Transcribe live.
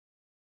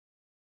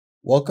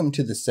Welcome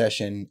to the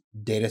session,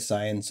 Data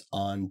Science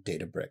on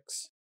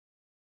Databricks.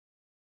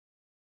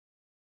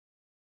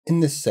 In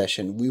this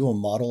session, we will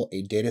model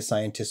a data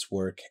scientist's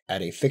work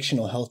at a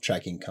fictional health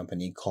tracking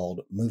company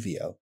called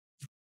Movio.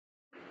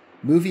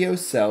 Movio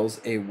sells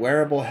a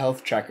wearable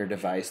health tracker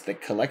device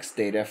that collects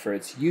data for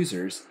its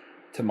users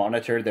to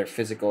monitor their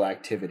physical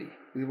activity.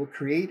 We will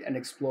create and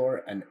explore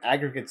an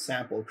aggregate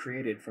sample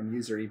created from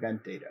user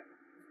event data.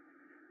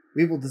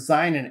 We will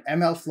design an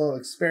MLflow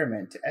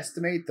experiment to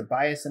estimate the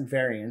bias and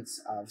variance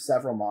of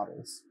several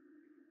models.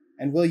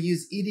 And we'll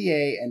use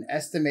EDA and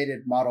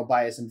estimated model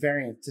bias and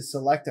variance to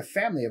select a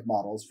family of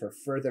models for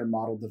further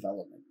model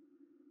development.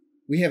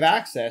 We have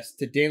access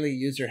to daily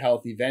user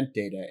health event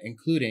data,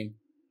 including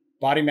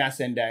body mass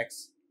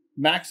index,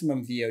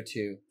 maximum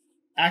VO2,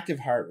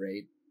 active heart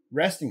rate,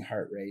 resting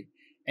heart rate,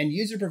 and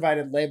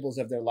user-provided labels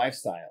of their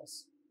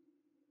lifestyles.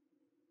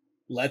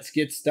 Let's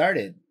get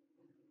started.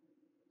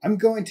 I'm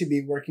going to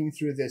be working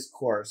through this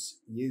course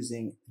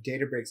using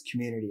Databricks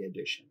Community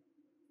Edition.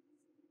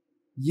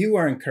 You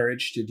are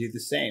encouraged to do the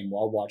same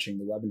while watching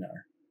the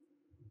webinar.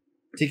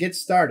 To get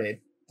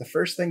started, the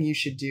first thing you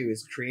should do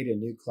is create a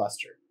new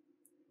cluster.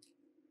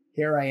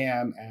 Here I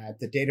am at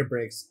the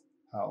Databricks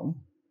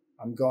home.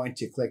 I'm going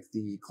to click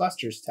the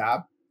Clusters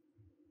tab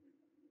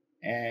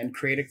and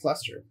create a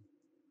cluster.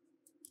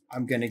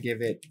 I'm going to give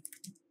it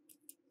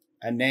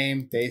a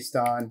name based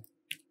on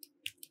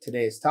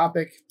today's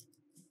topic,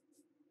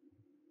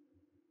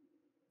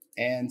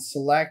 and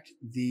select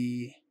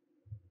the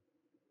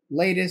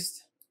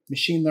latest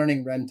machine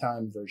learning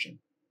runtime version.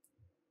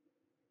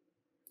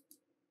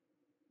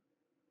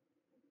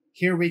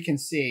 Here we can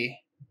see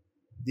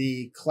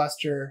the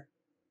cluster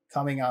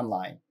coming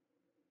online.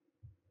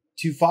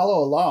 To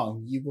follow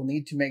along, you will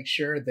need to make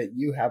sure that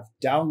you have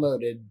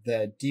downloaded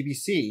the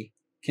DBC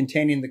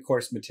containing the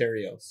course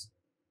materials.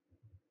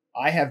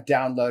 I have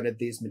downloaded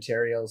these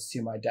materials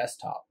to my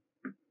desktop.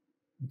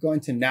 I'm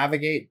going to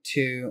navigate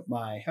to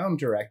my home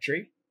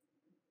directory.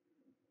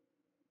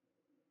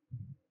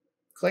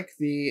 Click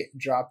the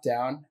drop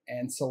down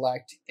and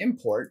select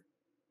import.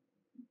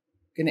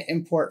 I'm going to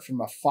import from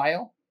a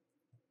file.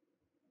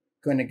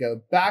 I'm going to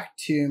go back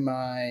to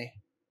my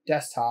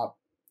desktop,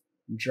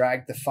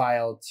 drag the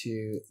file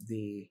to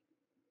the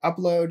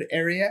upload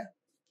area.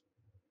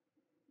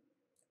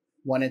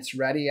 When it's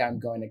ready, I'm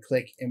going to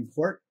click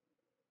import,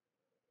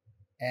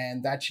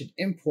 and that should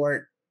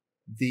import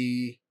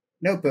the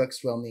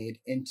notebooks we'll need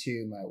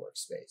into my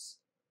workspace.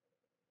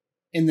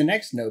 In the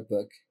next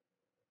notebook,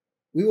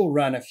 we will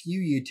run a few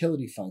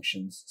utility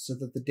functions so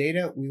that the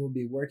data we will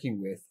be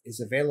working with is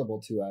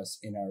available to us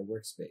in our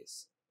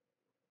workspace.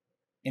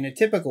 In a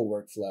typical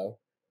workflow,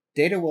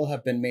 data will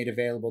have been made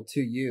available to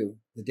you,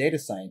 the data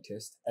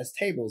scientist, as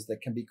tables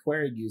that can be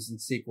queried using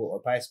SQL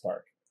or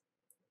PySpark.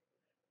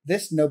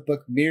 This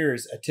notebook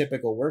mirrors a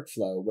typical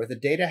workflow where the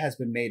data has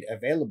been made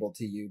available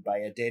to you by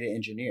a data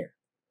engineer.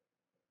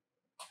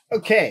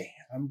 Okay,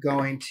 I'm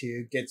going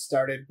to get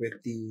started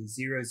with the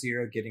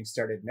 00 Getting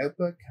Started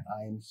notebook.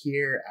 I'm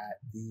here at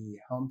the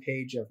home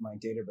page of my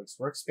Databricks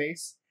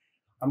Workspace.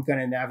 I'm going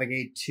to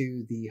navigate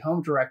to the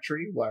home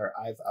directory where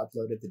I've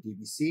uploaded the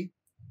DBC.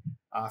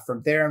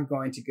 From there, I'm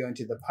going to go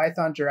into the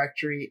Python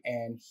directory,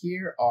 and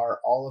here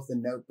are all of the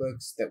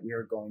notebooks that we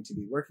are going to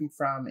be working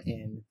from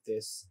in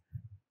this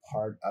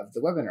part of the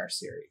webinar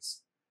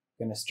series.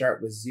 I'm going to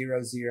start with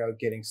 00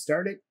 Getting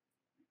Started.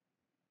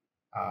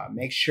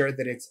 Make sure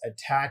that it's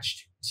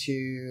attached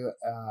to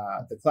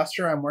the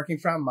cluster I'm working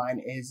from.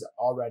 Mine is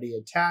already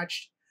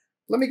attached.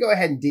 Let me go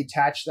ahead and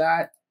detach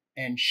that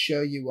and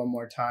show you one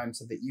more time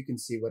so that you can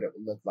see what it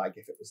would look like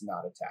if it was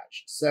not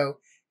attached. So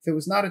if it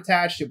was not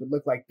attached, it would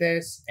look like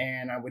this,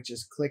 and I would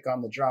just click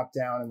on the drop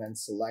down and then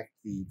select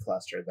the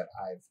cluster that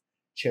I've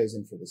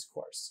chosen for this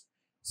course.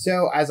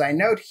 So as I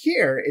note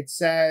here, it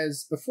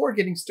says, before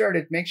getting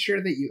started, make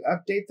sure that you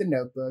update the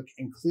notebook,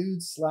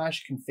 include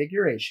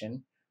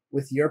 /configuration,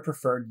 with your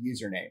preferred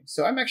username.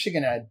 So I'm actually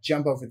going to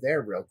jump over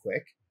there real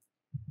quick.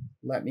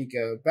 Let me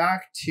go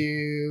back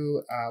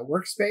to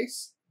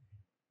Workspace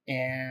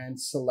and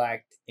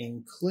select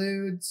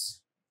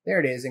includes. There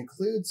it is,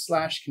 include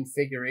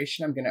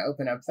 /configuration. I'm going to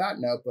open up that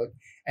notebook.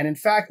 And in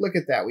fact, look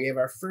at that. We have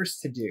our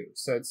first to-do.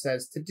 So it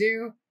says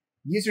to-do,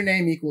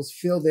 username equals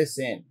fill this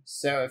in.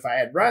 So if I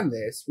had run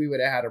this, we would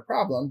have had a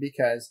problem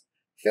because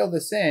fill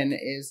this in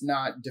is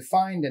not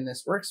defined in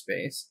this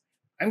workspace.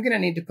 I'm going to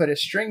need to put a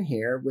string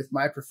here with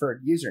my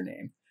preferred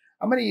username.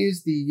 I'm going to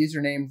use the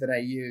username that I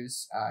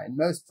use in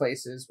most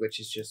places, which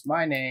is just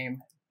my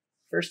name,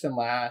 first and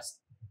last,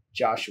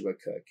 Joshua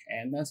Cook,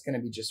 and that's going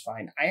to be just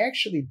fine. I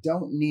actually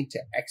don't need to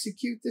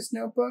execute this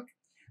notebook.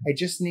 I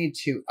just need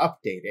to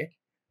update it,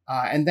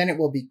 and then it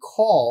will be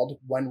called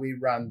when we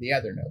run the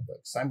other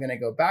notebook. So I'm going to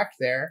go back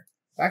there,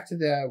 back to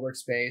the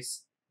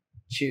workspace,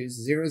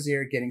 choose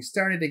 00 Getting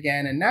Started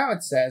again, and now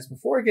it says,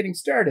 before getting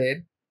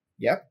started,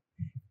 yep,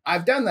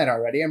 I've done that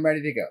already. I'm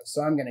ready to go.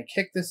 So I'm going to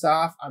kick this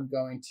off. I'm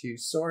going to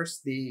source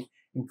the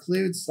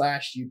include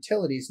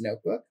 /utilities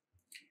notebook.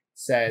 It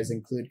says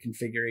include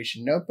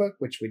configuration notebook,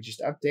 which we just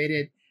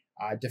updated.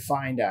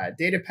 define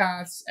data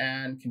paths,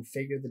 and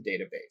configure the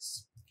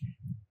database.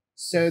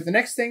 So the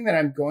next thing that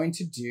I'm going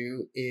to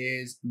do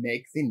is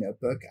make the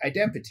notebook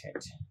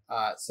idempotent.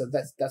 So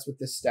that's what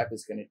this step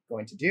is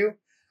going to do.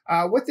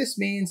 What this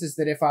means is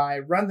that if I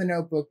run the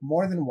notebook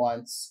more than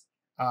once,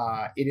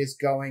 it is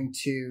going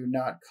to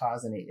not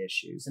cause any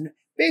issues. And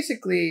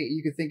basically,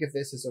 you could think of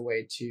this as a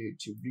way to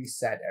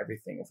reset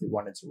everything if we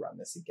wanted to run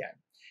this again.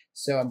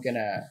 So I'm going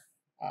to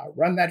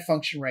run that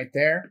function right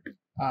there.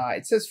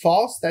 It says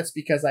false. That's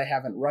because I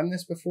haven't run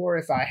this before.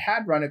 If I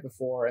had run it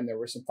before and there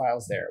were some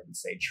files there, it would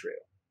say true.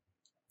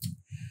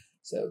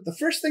 So the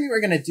first thing we're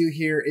going to do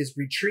here is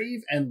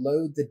retrieve and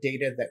load the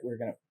data that we're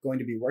going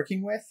to be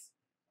working with.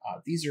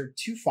 These are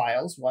two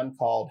files, one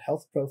called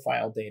health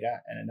profile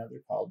data and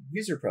another called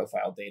user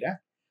profile data.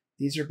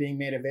 These are being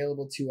made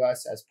available to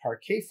us as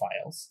Parquet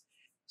files.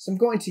 So I'm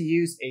going to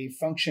use a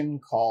function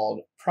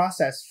called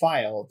process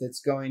file that's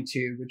going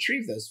to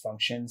retrieve those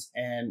functions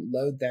and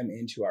load them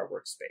into our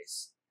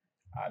workspace.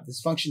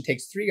 This function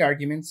takes three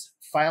arguments: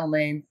 file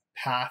name,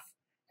 path,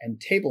 and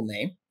table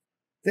name.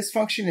 This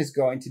function is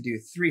going to do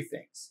three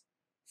things.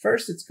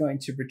 First, it's going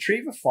to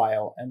retrieve a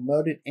file and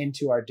load it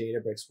into our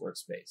Databricks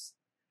Workspace.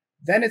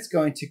 Then it's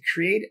going to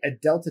create a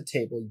Delta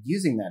table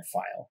using that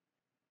file.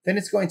 Then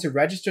it's going to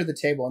register the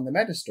table in the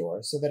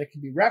metastore so that it can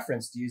be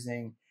referenced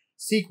using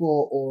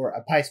SQL or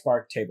a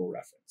PySpark table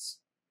reference.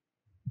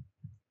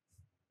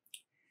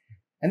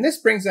 And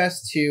this brings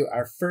us to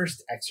our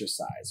first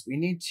exercise. We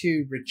need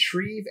to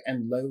retrieve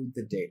and load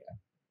the data.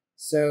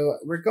 So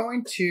we're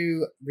going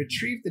to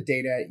retrieve the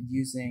data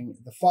using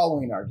the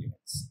following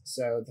arguments.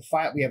 So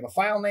we have a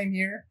file name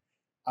here,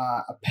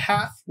 a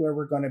path where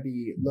we're going to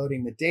be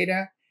loading the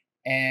data,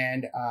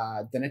 and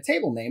then a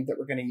table name that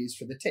we're going to use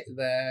for the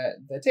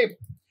table.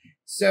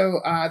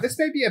 So this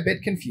may be a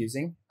bit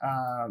confusing.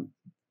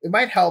 It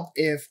might help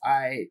if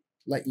I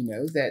let you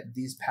know that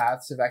these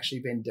paths have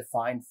actually been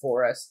defined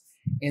for us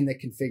in the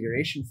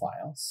configuration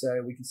file.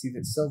 So we can see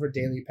that Silver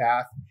Daily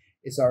Path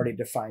is already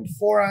defined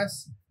for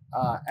us,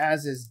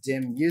 as is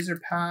dim user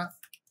path.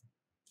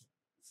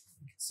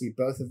 You can see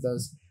both of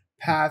those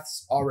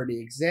paths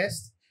already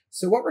exist.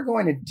 So what we're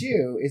going to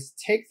do is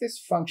take this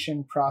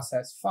function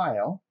process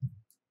file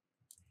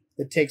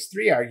that takes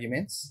three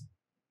arguments,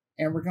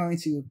 and we're going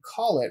to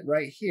call it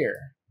right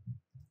here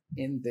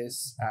in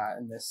this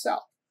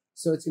cell.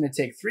 So it's going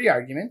to take three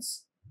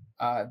arguments.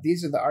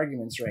 These are the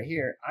arguments right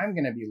here. I'm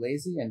going to be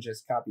lazy and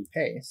just copy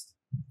paste.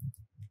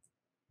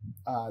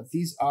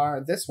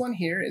 This one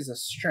here is a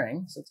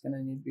string, so it's going to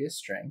need to be a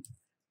string.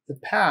 The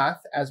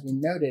path, as we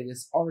noted,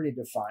 is already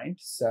defined,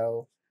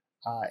 so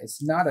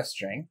it's not a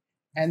string.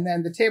 And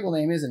then the table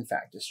name is in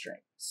fact a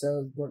string.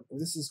 So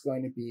this is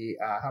going to be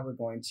how we're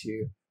going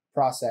to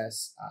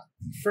process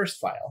the first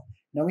file.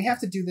 Now we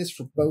have to do this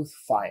for both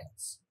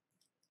files.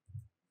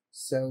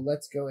 So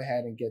let's go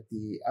ahead and get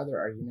the other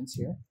arguments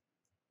here.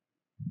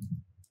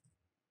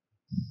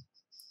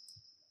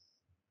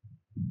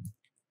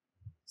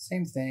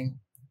 Same thing.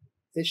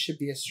 This should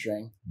be a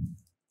string.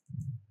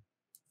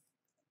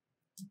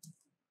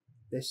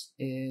 This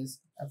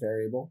is a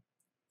variable.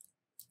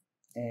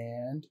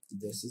 And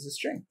this is a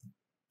string.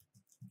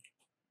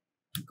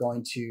 I'm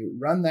going to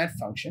run that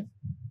function.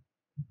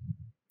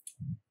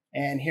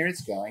 And here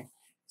it's going.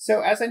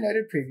 So as I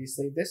noted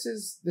previously,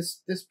 this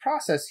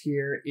process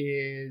here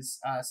is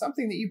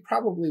something that you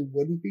probably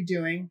wouldn't be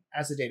doing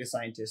as a data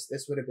scientist.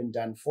 This would have been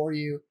done for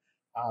you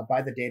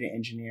by the data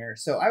engineer.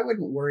 So I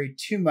wouldn't worry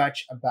too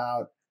much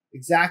about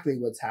exactly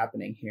what's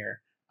happening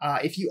here.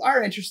 If you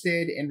are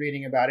interested in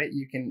reading about it,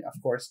 you can,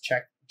 of course,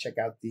 check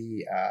out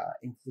the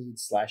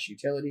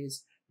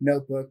include/utilities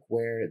notebook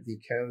where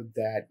the code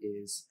that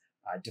is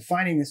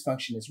defining this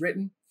function is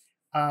written.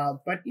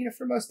 But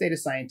for most data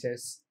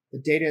scientists, the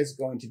data is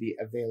going to be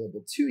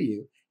available to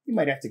you. You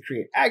might have to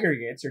create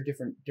aggregates or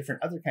different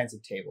other kinds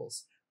of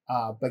tables,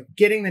 but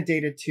getting the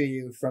data to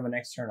you from an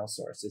external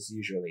source is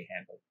usually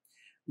handled.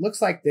 Looks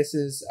like this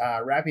is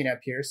wrapping up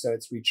here. So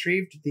it's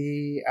retrieved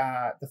the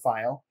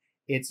file.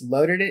 It's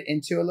loaded it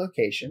into a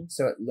location.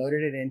 So it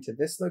loaded it into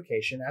this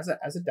location as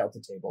a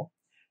Delta table.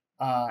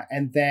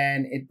 And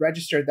then it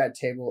registered that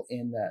table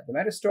in the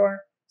metastore.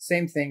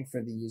 Same thing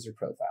for the user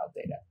profile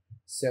data.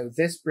 So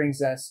this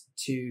brings us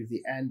to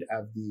the end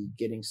of the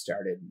Getting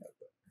Started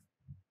notebook.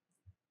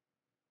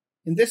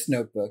 In this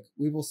notebook,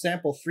 we will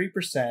sample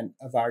 3%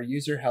 of our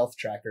user health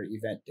tracker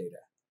event data.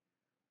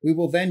 We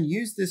will then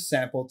use this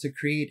sample to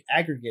create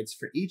aggregates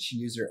for each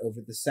user over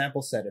the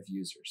sample set of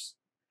users.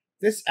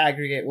 This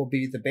aggregate will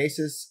be the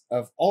basis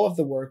of all of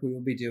the work we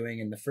will be doing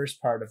in the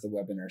first part of the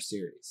webinar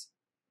series.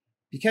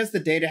 Because the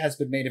data has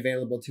been made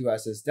available to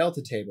us as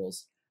Delta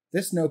tables,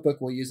 this notebook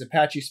will use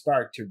Apache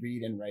Spark to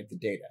read and write the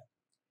data.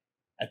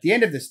 At the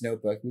end of this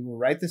notebook, we will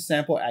write the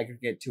sample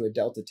aggregate to a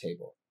Delta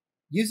table.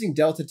 Using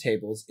Delta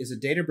tables is a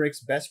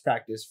Databricks best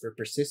practice for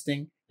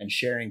persisting and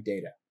sharing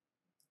data.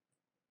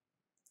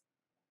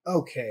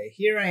 Okay,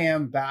 here I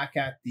am back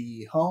at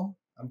the home.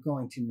 I'm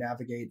going to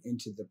navigate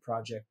into the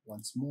project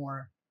once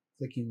more,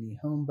 clicking the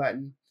home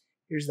button.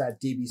 Here's that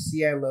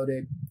DBC I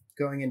loaded,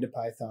 going into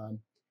Python.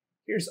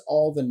 here's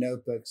all the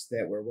notebooks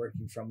that we're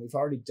working from. We've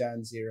already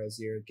done 0,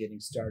 0, getting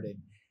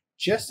started.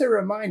 Just a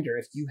reminder,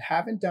 if you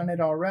haven't done it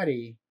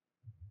already,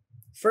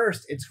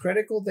 first, it's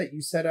critical that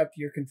you set up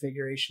your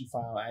configuration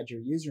file, add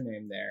your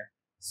username there.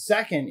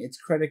 Second, it's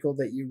critical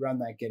that you run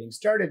that getting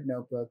started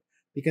notebook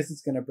because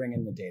it's going to bring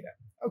in the data.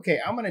 Okay,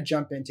 I'm going to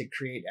jump into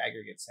create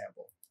aggregate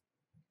sample.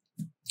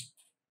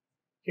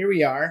 Here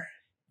we are.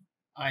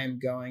 I am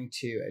going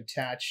to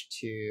attach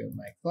to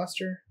my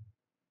cluster.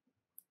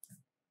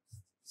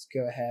 Let's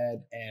go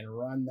ahead and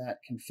run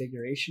that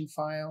configuration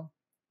file.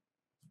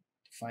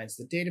 Defines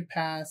the data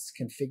paths,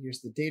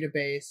 configures the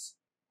database.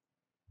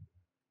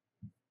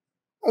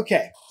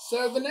 Okay,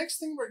 so the next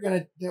thing we're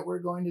going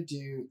to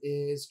do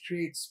is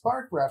create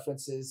Spark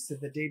references to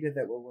the data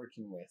that we're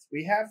working with.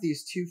 We have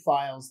these two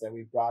files that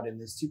we brought in,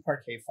 these two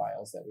Parquet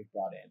files that we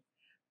brought in.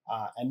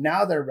 And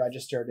now they're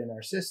registered in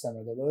our system,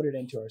 or they're loaded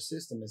into our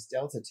system as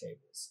Delta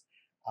tables.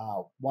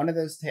 One of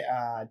those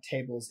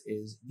tables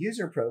is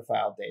user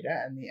profile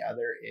data, and the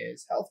other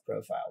is health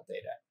profile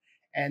data.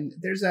 And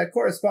there's a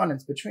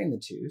correspondence between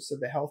the two. So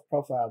the health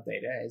profile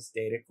data is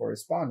data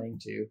corresponding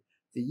to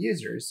the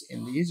users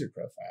in the user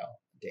profile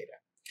data.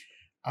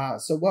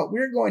 So what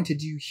we're going to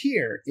do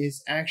here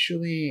is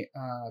actually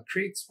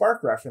create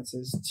Spark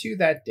references to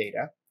that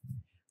data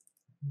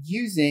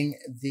using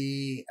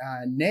the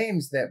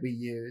names that we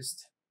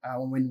used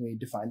when we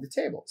defined the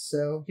table.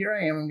 So here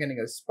I am, I'm going to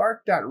go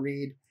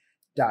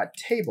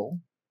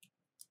spark.read.table.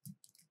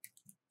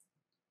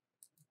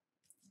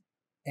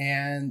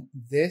 And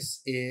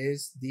this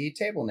is the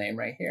table name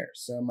right here.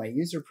 So my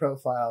user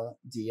profile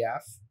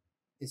df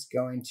is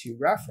going to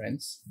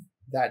reference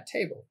that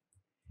table.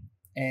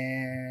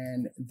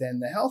 And then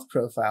the health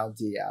profile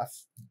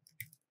df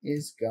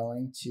is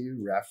going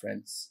to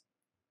reference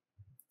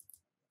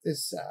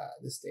this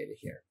data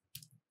here,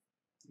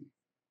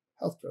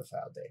 health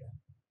profile data.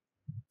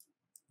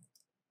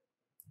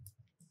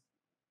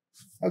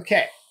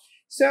 Okay,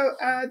 so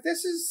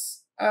this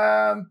is,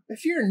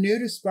 if you're new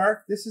to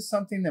Spark, this is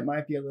something that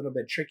might be a little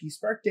bit tricky.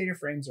 Spark data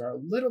frames are a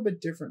little bit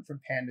different from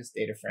Pandas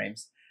data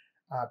frames.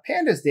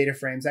 Pandas data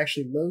frames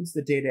actually loads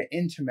the data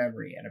into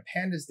memory, and a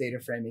Pandas data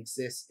frame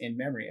exists in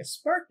memory. A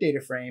Spark data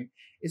frame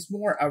is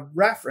more a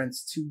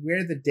reference to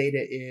where the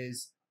data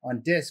is on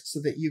disk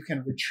so that you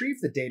can retrieve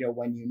the data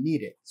when you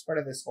need it. It's part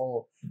of this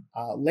whole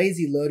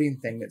lazy loading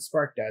thing that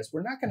Spark does.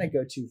 We're not going to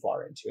go too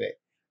far into it.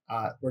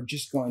 We're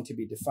just going to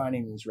be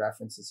defining these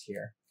references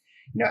here.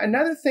 You know,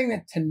 another thing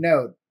to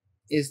note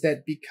is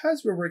that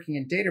because we're working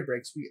in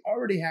Databricks, we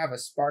already have a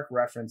Spark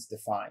reference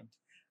defined.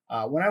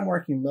 When I'm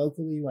working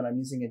locally, when I'm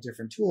using a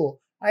different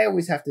tool, I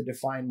always have to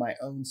define my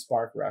own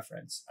Spark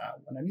reference.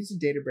 When I'm using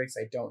Databricks,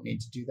 I don't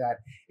need to do that.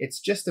 It's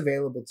just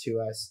available to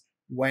us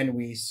when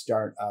we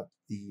start up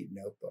the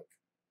notebook.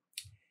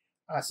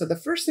 So the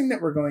first thing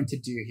that we're going to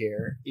do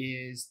here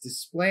is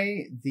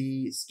display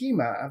the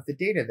schema of the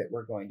data that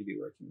we're going to be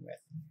working with.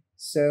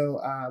 So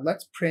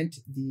let's print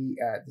the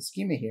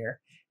schema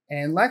here.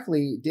 And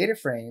luckily, the data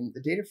frame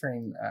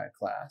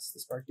class, the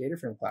Spark data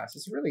frame class,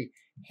 is a really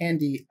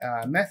handy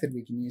method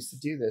we can use to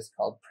do this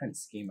called print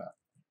schema.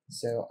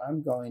 So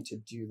I'm going to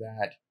do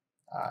that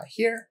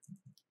here.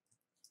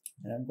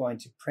 And I'm going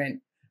to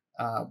print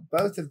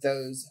both of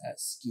those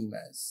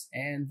schemas.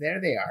 And there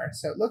they are.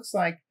 So it looks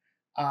like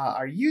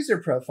our user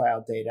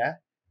profile data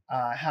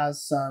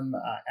has some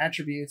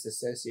attributes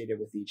associated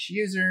with each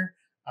user,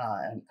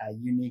 a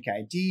unique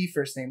ID,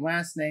 first name,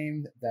 last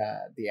name,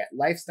 the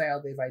lifestyle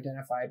they've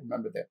identified.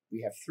 Remember that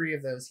we have 3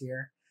 of those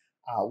here.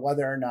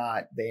 Whether or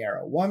not they are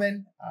a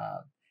woman,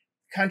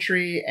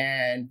 country,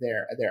 and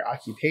their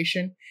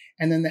occupation.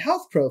 And then the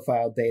health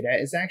profile data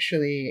is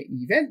actually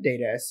event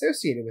data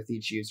associated with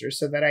each user.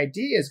 So that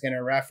ID is going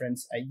to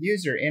reference a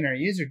user in our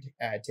user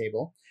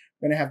table.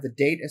 We're going to have the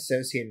date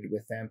associated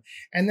with them.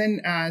 And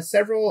then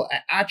several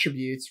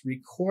attributes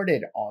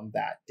recorded on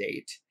that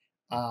date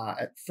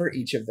for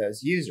each of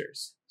those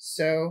users.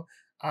 So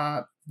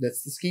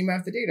that's the schema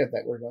of the data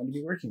that we're going to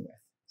be working with.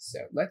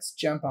 So let's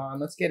jump on.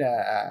 Let's get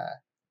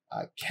a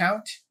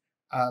count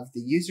of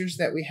the users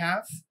that we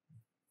have.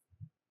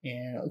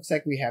 And it looks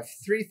like we have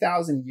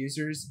 3,000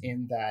 users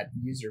in that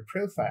user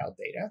profile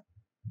data.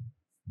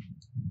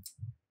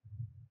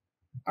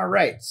 All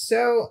right,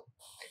 so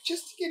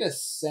just to get a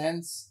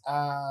sense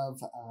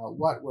of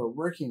what we're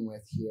working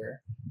with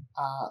here,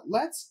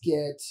 let's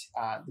get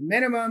the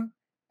minimum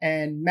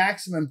and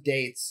maximum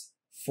dates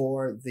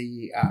for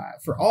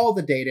all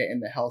the data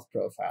in the health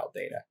profile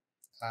data.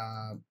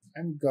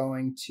 I'm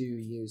going to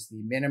use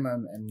the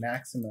minimum and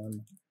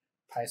maximum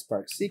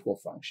PySpark SQL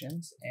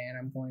functions, and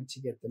I'm going to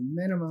get the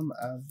minimum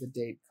of the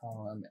date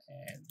column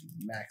and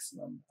the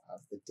maximum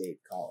of the date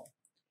column.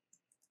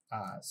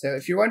 So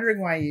if you're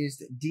wondering why I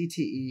used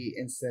DTE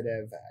instead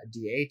of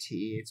DATE,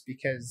 it's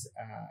because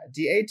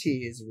DAT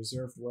is a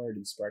reserved word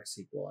in Spark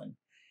SQL and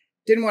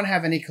didn't want to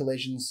have any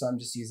collisions, so I'm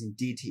just using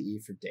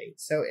DTE for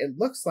date. So it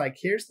looks like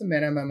here's the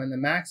minimum and the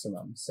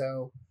maximum.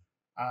 So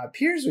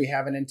appears we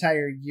have an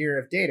entire year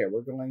of data.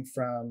 We're going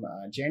from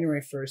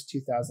January 1st,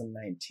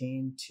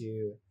 2019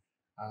 to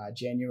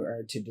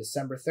January to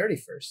December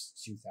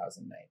 31st,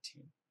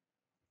 2019.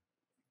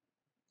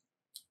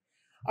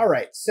 All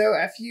right, so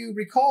if you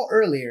recall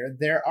earlier,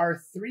 there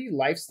are 3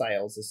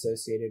 lifestyles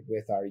associated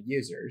with our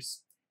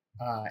users.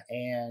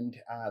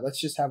 Let's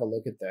just have a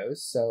look at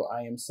those. So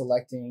I am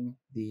selecting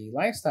the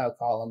lifestyle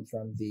column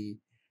from the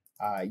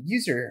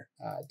user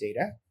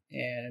data,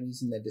 and I'm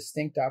using the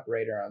distinct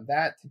operator on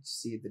that to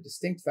see the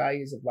distinct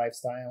values of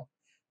lifestyle.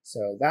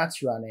 So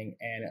that's running,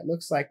 and it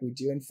looks like we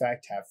do in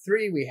fact have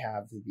 3. We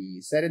have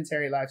the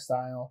sedentary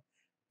lifestyle,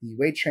 the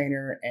weight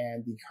trainer,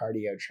 and the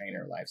cardio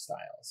trainer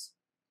lifestyles.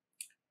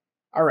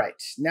 All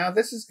right, now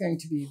this is going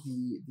to be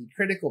the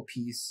critical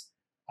piece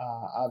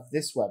of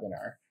this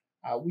webinar.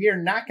 We are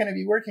not going to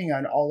be working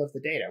on all of the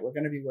data. We're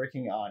going to be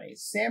working on a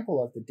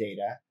sample of the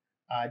data,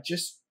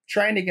 just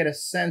trying to get a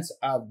sense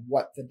of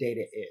what the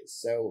data is.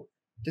 So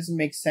it doesn't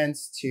make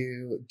sense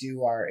to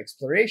do our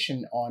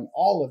exploration on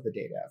all of the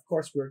data. Of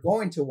course, we're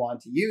going to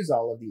want to use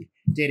all of the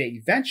data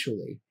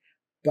eventually,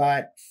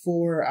 but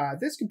for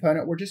this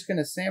component, we're just going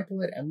to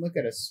sample it and look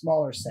at a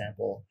smaller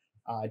sample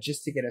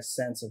just to get a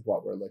sense of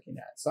what we're looking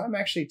at. So I'm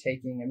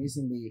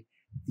using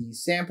the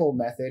sample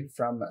method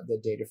from the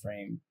data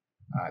frame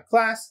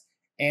class,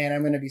 and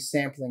I'm going to be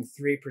sampling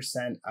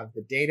 3% of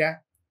the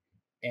data.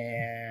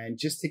 And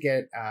just to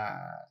get,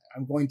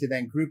 I'm going to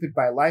then group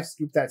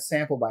that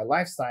sample by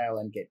lifestyle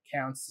and get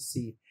counts to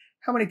see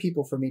how many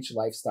people from each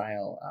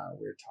lifestyle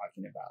we're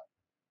talking about.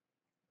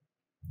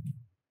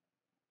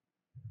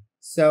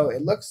 So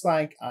it looks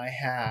like I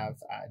have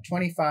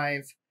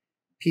 25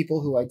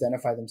 people who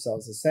identify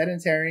themselves as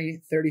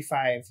sedentary,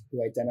 35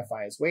 who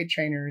identify as weight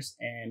trainers,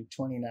 and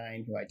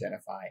 29 who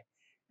identify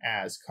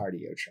as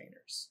cardio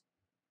trainers.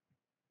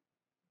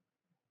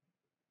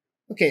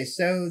 Okay,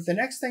 so the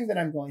next thing that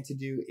I'm going to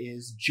do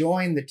is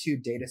join the 2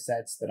 data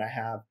sets that I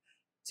have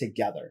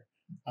together.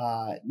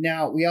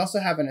 Now, we also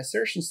have an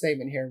assertion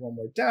statement here when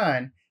we're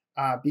done.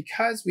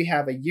 Because we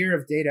have a year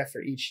of data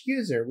for each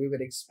user, we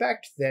would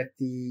expect that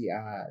the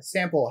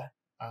sample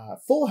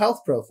full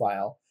health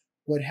profile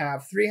would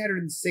have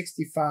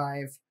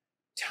 365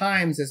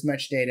 times as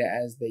much data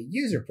as the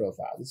user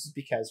profile. This is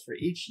because for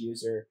each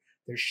user,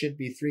 there should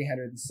be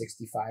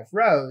 365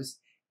 rows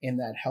in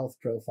that health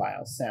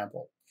profile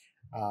sample.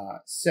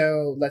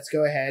 So let's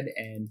go ahead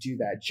and do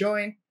that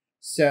join.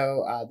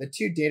 So the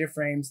 2 data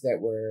frames that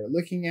we're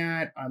looking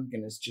at, I'm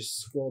going to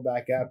just scroll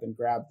back up and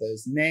grab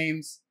those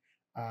names.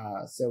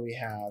 So we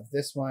have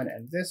this one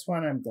and this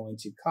one. I'm going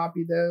to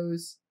copy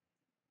those,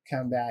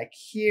 come back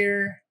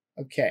here.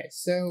 Okay,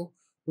 so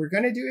we're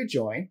going to do a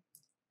join.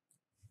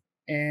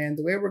 And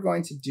the way we're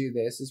going to do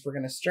this is we're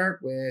going to start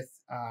with,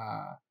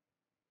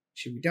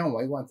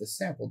 we want the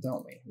sample,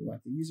 don't we? We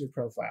want the user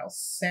profile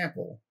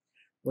sample.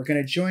 We're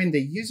going to join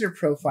the user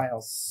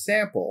profile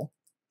sample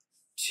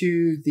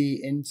to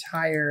the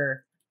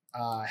entire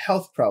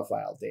health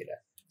profile data.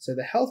 So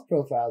the health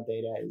profile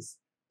data is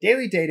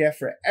daily data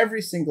for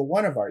every single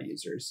one of our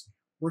users.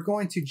 We're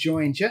going to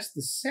join just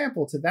the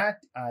sample to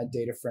that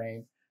data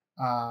frame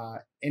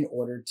in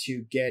order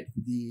to get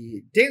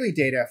the daily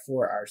data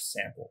for our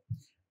sample.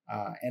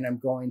 And I'm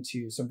going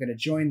to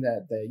join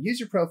the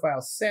user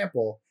profile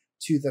sample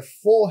to the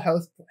full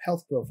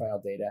health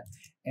profile data,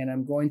 and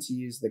I'm going to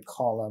use the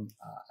column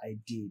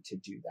ID to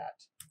do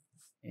that.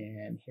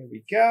 And here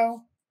we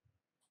go.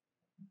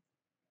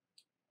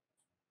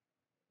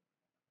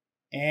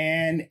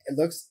 And it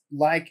looks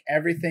like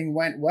everything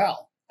went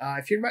well.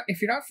 If you're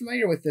not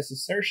familiar with this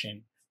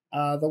assertion,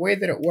 the way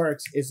that it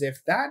works is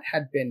if that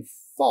had been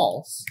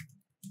false,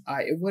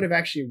 it would have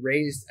actually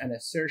raised an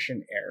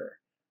assertion error.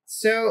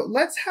 So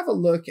let's have a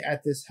look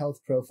at this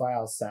health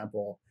profile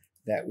sample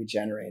that we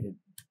generated.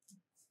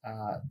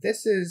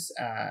 This is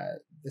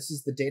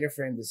the data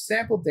frame, the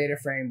sample data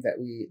frame that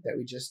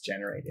we just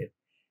generated,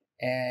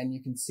 and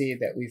you can see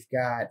that we've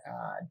got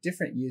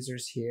different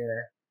users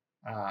here.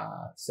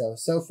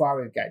 So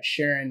far we've got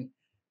Sharon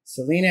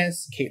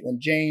Salinas, Caitlin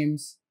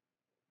James,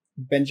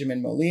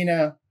 Benjamin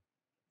Molina,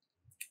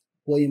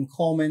 William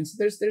Coleman.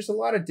 So there's a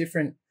lot of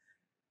different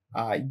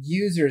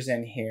users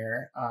in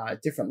here,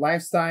 different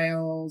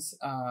lifestyles.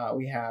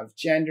 We have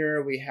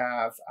gender, we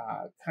have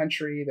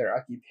country, their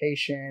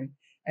occupation,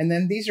 and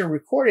then these are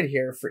recorded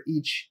here for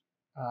each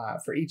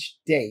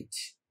date.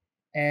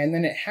 And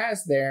then it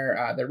has their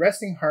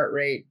resting heart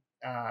rate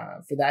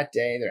for that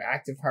day, their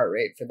active heart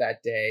rate for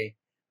that day,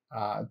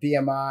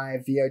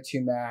 BMI,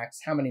 VO2 max,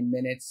 how many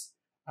minutes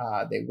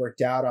they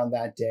worked out on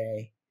that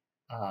day.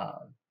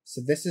 So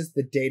this is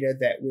the data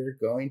that we're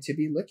going to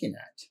be looking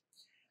at.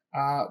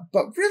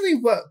 But really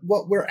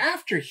what we're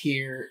after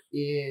here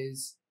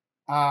is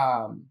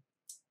a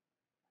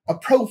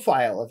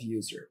profile of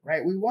user,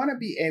 right? We want to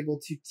be able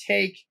to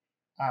take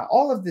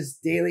all of this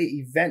daily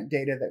event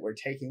data that we're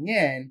taking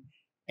in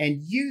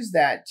and use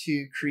that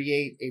to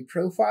create a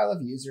profile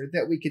of user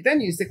that we could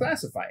then use to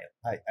classify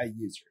a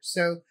user.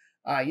 So,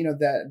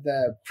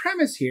 the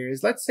premise here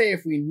is, let's say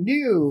if we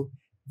knew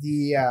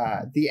the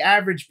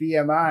average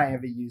BMI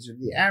of a user,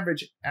 the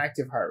average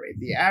active heart rate,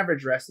 the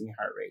average resting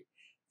heart rate,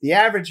 the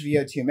average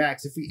VO2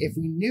 max, if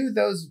we knew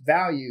those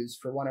values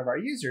for one of our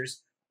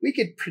users, we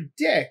could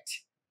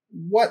predict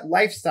what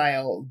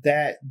lifestyle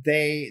that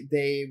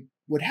they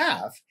would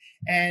have,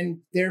 and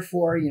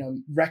therefore,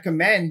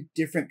 recommend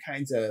different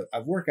kinds of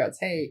workouts.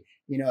 Hey,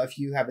 if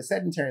you have a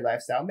sedentary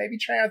lifestyle, maybe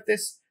try out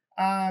this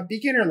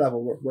beginner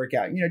level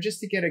workout, just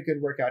to get a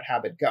good workout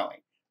habit going.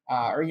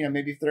 Or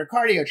maybe if they're a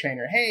cardio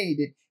trainer,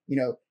 hey,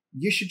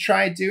 you should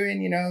try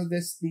doing,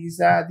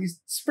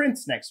 these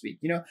sprints next week.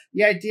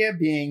 The idea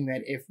being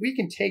that if we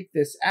can take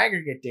this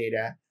aggregate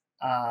data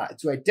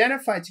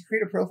to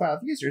create a profile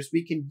of users,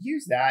 we can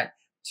use that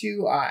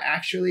to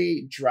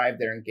actually drive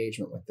their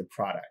engagement with the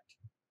product.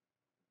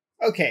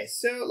 Okay,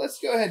 so let's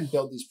go ahead and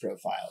build these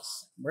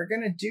profiles. We're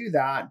going to do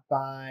that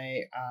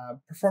by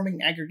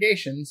performing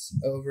aggregations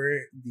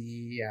over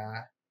the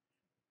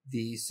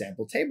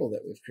sample table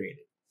that we've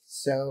created.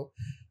 So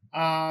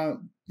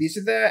these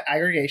are the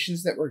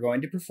aggregations that we're going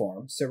to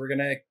perform. So we're going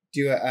to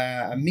do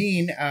a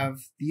mean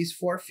of these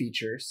 4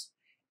 features,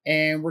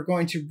 and we're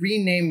going to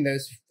rename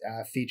those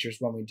features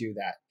when we do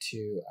that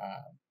to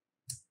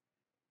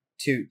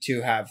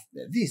have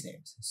these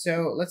names.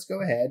 So let's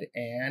go ahead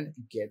and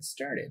get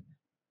started.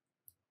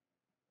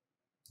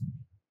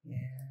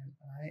 And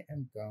I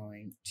am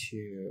going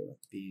to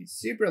be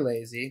super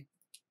lazy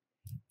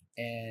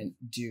and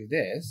do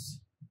this.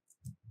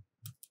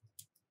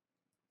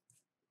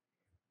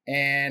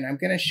 And I'm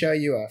going to show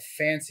you a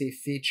fancy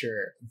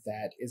feature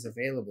that is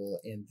available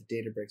in the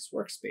Databricks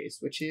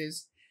Workspace, which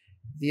is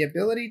the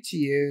ability to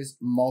use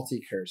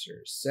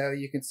multi-cursors. So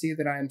you can see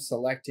that I'm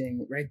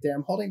selecting right there.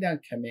 I'm holding down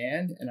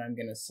Command, and I'm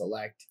going to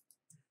select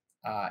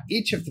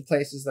each of the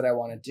places that I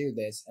want to do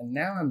this. And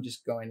now I'm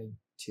just going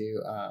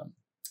to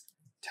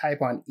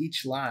type on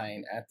each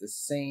line at the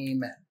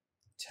same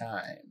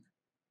time,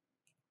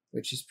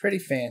 which is pretty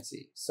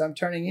fancy. So I'm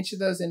turning each of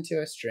those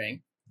into a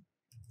string,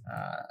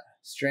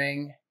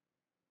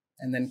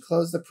 and then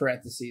close the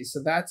parentheses.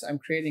 So I'm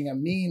creating a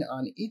mean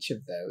on each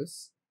of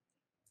those,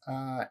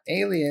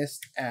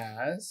 aliased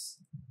as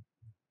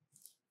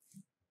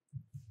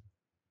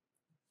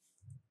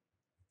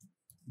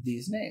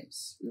these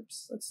names.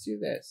 Oops, let's do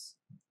this.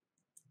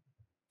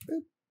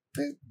 Boop,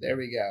 boop, there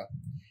we go.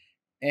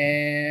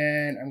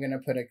 And I'm going to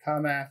put a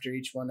comma after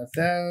each one of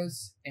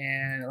those.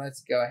 And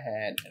let's go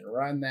ahead and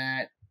run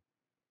that.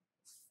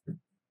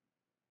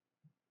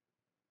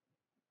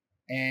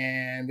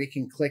 And we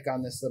can click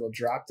on this little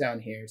drop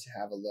down here to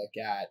have a look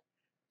at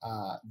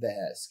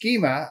the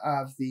schema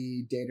of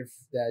the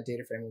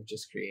data frame we've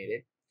just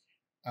created.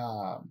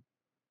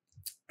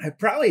 I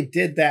probably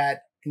did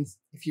that.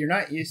 If you're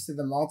not used to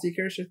the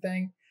multi-cursor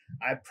thing,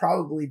 I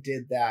probably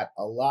did that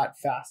a lot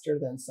faster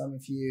than some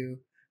of you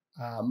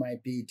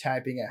might be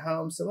typing at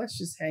home. So let's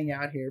just hang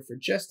out here for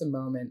just a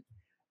moment.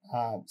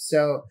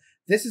 So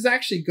this is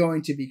actually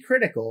going to be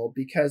critical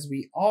because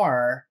we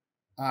are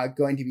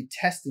going to be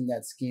testing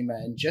that schema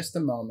in just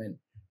a moment.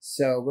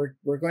 So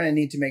we're going to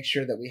need to make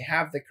sure that we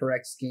have the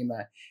correct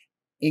schema,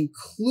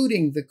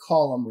 including the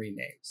column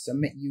rename. So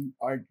you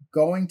are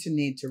going to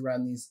need to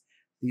run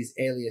these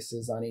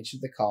aliases on each of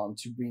the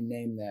columns to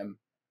rename them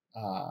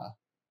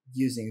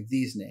using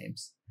these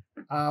names.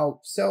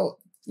 So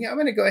I'm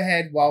going to go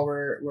ahead while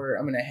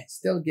I'm going to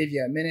still give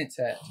you a minute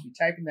to be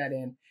typing that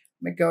in.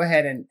 I'm going to go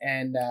ahead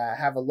and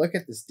have a look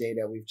at this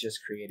data we've just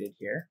created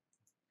here.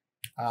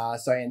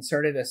 So I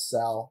inserted a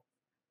cell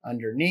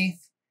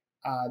underneath.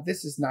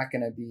 This is not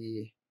going to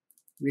be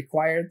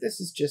required. This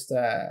is just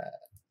a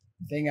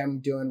thing I'm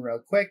doing real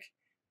quick.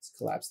 Let's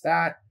collapse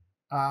that.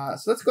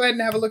 So let's go ahead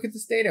and have a look at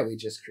this data we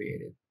just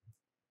created.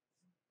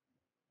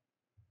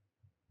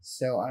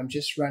 So I'm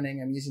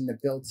using the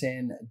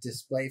built-in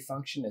display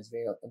function as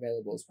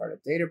available as part of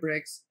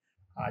Databricks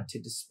to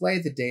display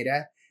the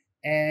data.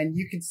 And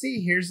you can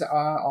see here's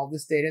all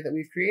this data that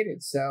we've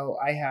created. So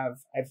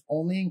I've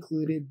only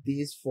included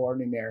these 4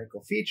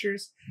 numerical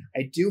features.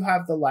 I do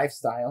have the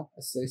lifestyle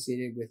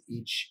associated with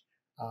each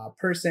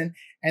person.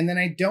 And then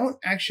I don't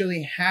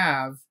actually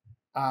have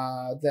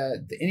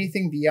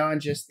anything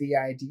beyond just the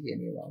ID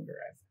any longer.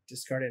 I've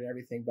discarded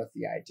everything but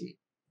the ID.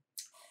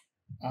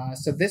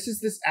 So this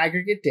is this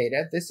aggregate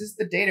data. This is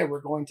the data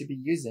we're going to be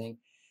using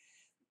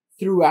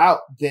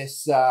throughout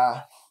this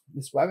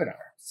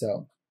webinar.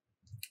 So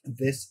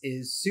this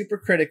is super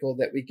critical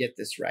that we get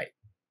this right.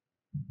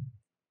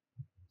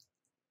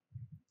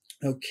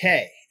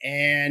 Okay,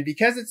 and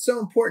because it's so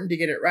important to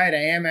get it right,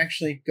 I am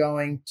actually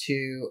going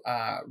to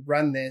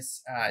run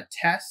this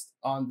test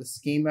on the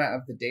schema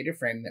of the data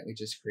frame that we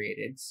just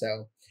created.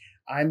 So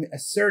I'm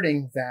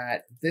asserting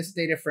that this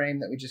data frame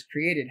that we just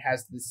created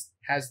has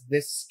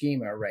this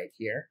schema right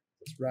here.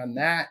 Let's run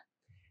that,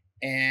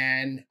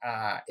 and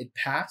it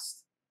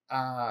passed.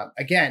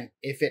 Again,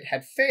 if it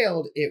had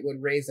failed, it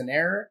would raise an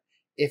error.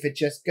 If it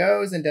just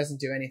goes and doesn't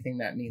do anything,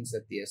 that means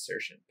that the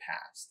assertion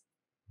passed.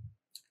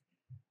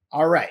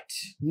 All right,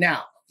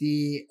 now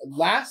the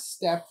last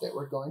step that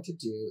we're going to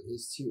do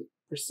is to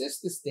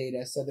persist this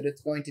data so that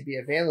it's going to be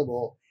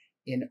available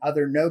in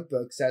other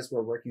notebooks as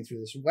we're working through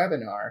this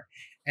webinar.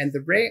 And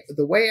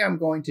the way I'm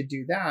going to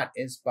do that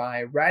is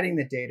by writing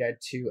the data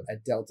to a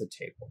delta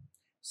table.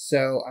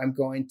 So I'm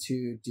going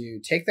to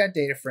take that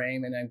data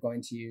frame, and I'm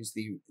going to use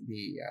the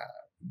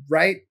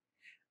write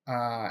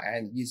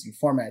and using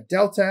format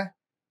delta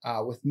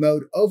with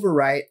mode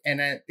overwrite.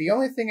 And the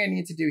only thing I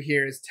need to do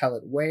here is tell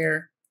it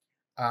where.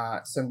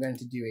 So I'm going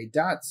to do a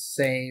dot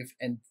save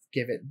and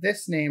give it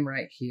this name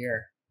right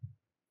here.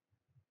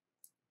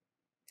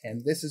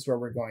 And this is where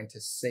we're going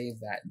to save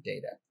that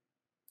data.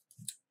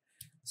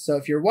 So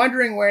if you're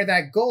wondering where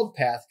that gold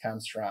path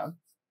comes from,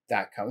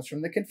 that comes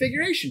from the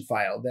configuration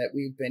file that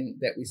we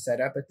set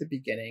up at the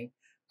beginning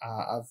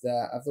of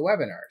the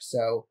webinar.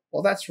 So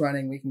while that's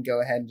running, we can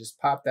go ahead and just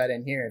pop that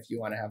in here if you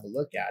want to have a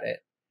look at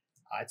it.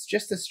 It's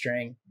just a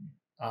string,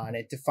 and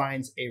it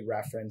defines a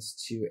reference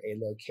to a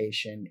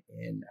location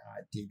in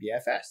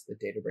DBFS, the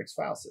Databricks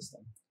file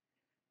system.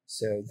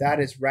 So that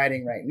is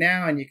writing right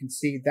now, and you can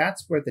see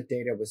that's where the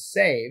data was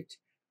saved.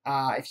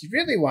 If you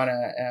really want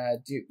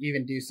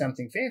to do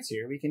something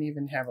fancier, we can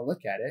even have a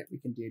look at it. We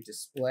can do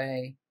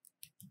display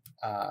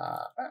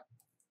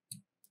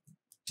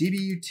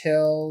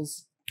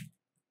dbutils.fs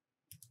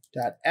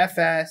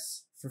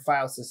for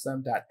file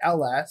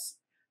system.ls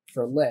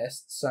for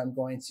list. So I'm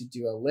going to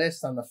do a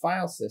list on the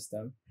file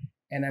system,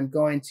 and I'm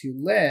going to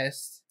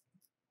list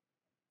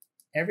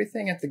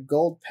everything at the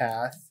gold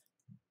path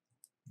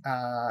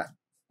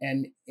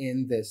and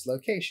in this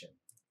location.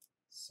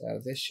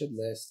 So this should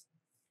list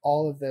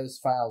all of those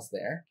files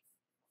there.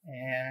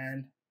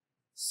 And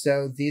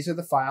so these are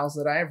the files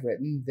that I have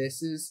written.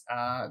 This is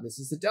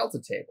the delta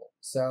table.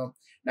 So I'm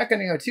not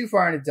going to go too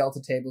far into delta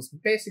tables,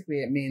 but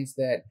basically it means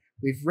that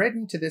we've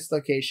written to this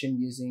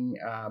location using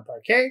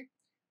Parquet,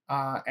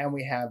 and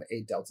we have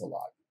a delta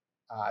log.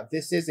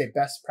 This is a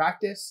best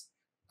practice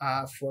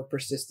for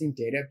persisting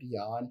data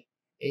beyond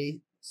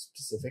a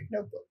specific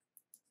notebook.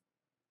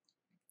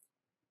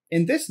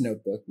 In this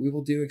notebook, we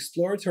will do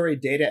exploratory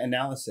data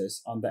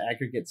analysis on the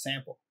aggregate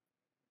sample.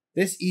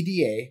 This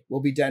EDA will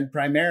be done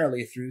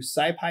primarily through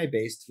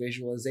SciPy-based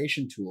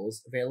visualization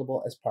tools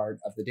available as part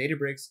of the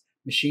Databricks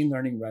machine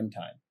learning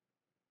runtime.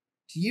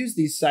 To use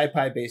these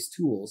SciPy-based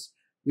tools,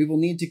 we will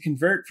need to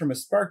convert from a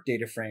Spark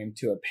data frame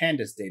to a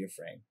Pandas data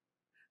frame.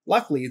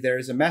 Luckily, there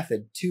is a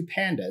method,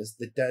 toPandas,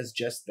 that does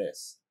just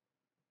this.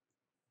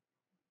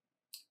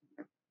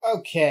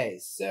 Okay,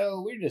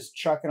 so we're just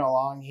trucking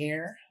along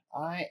here.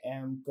 I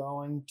am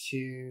going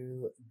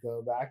to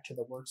go back to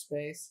the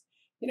workspace.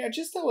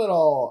 Just a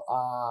little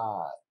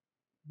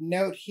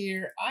note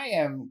here.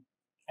 I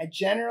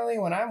generally,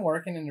 when I'm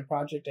working in a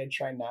project, I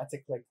try not to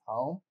click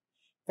home.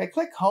 If I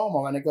click home,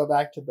 I'm going to go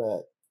back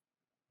to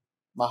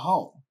my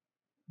home.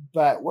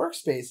 But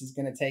workspace is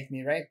going to take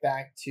me right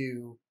back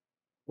to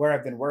where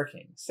I've been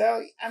working.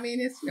 So,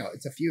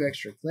 it's a few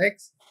extra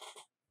clicks,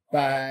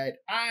 but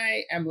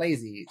I am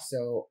lazy,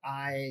 so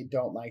I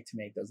don't like to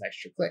make those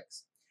extra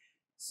clicks.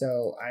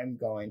 So I'm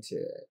going to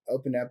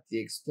open up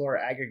the Explore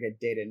Aggregate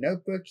Data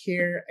Notebook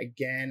here.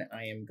 Again,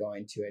 I am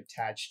going to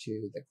attach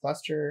to the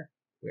cluster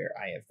where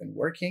I have been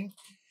working.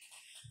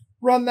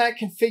 Run that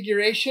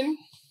configuration.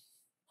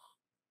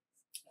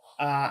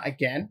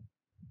 Again,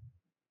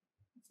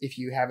 if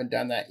you haven't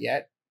done that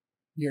yet,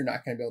 you're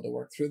not going to be able to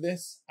work through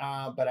this.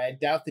 But I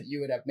doubt that you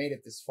would have made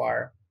it this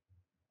far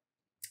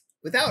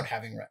without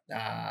having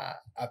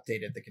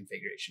updated the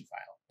configuration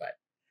file. But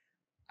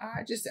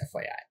just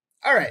FYI.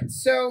 All right,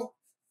 so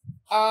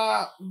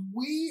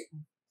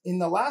in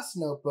the last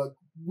notebook,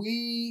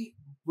 we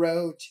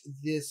wrote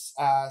this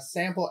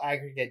sample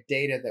aggregate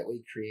data that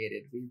we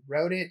created. We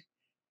wrote it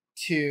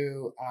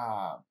to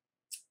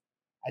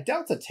a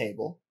delta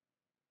table,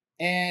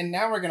 and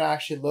now we're going to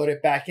actually load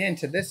it back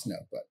into this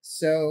notebook.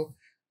 So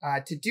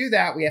to do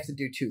that, we have to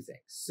do two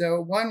things. So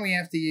one, we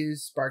have to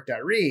use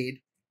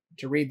spark.read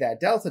to read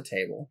that delta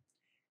table,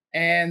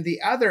 and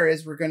the other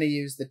is we're going to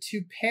use the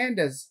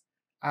toPandas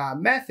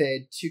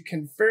method to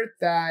convert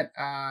that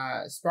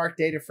Spark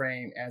data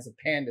frame as a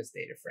Pandas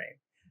data frame.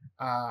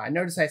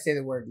 Notice I say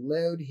the word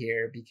load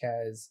here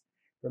because,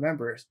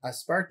 remember, a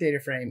Spark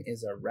data frame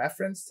is a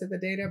reference to the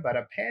data, but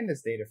a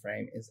Pandas data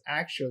frame is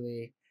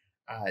actually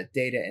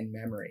data in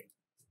memory.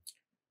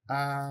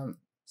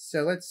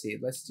 So let's see.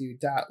 Let's do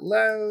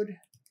 .load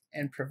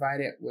and provide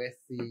it with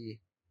the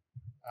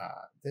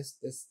this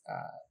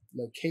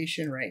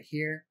location right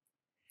here.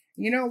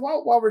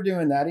 While we're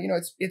doing that,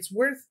 it's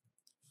worth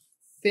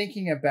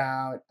thinking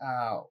about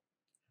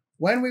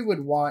when we would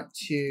want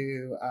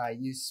to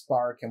use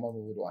Spark and when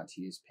we would want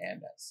to use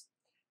Pandas.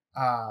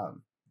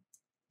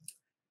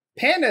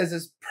 Pandas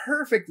is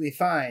perfectly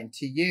fine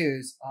to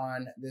use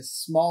on this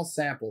small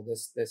sample,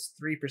 this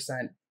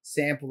 3%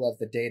 sample of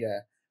the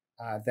data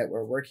that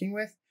we're working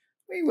with.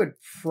 We would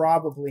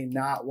probably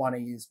not want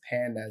to use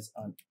Pandas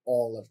on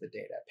all of the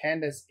data.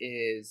 Pandas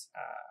is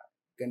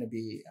going to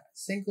be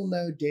single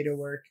node data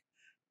work,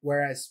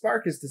 whereas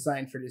Spark is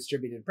designed for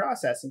distributed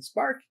processing.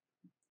 Spark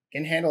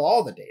can handle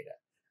all the data.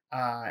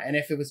 And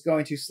if it was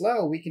going too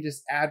slow, we can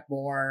just add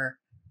more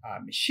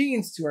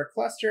machines to our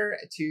cluster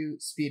to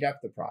speed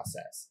up the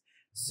process.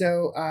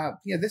 So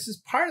this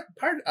is part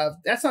of.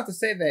 That's not to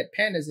say that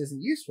pandas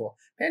isn't useful.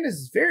 Pandas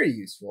is very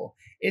useful.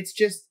 It's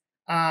just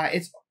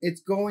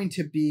it's going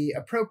to be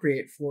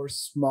appropriate for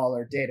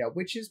smaller data,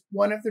 which is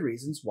one of the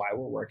reasons why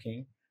we're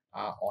working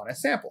on a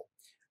sample.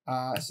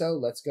 So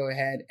let's go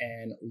ahead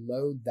and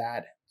load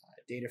that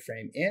data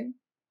frame in.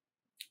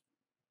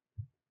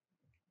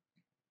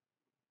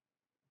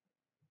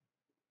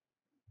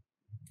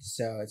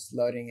 So it's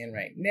loading in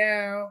right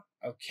now.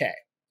 Okay,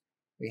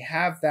 we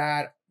have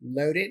that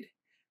loaded.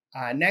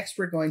 Next,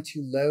 we're going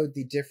to load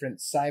the different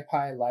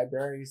SciPy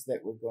libraries that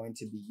we're going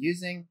to be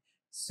using.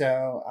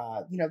 So,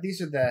 these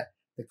are the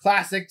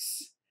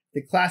classics,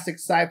 the classic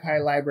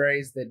SciPy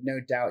libraries that no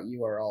doubt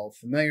you are all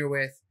familiar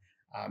with.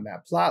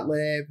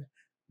 Matplotlib,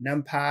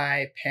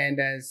 NumPy,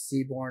 Pandas,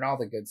 Seaborn, all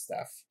the good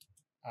stuff.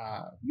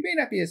 You may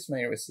not be as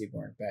familiar with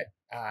Seaborn, but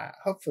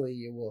hopefully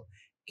you will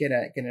get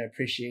an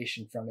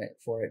appreciation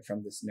for it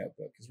from this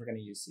notebook, because we're going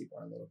to use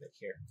Seaborn a little bit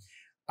here.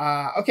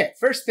 Okay,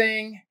 first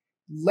thing,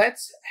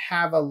 let's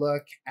have a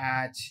look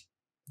at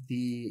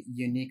the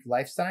unique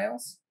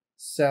lifestyles.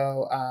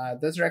 So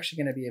those are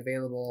actually going to be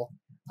available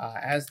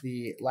as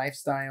the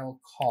lifestyle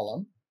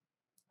column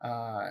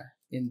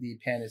in the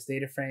Pandas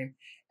data frame.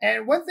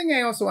 And one thing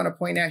I also want to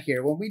point out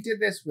here, when we did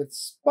this with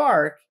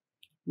Spark,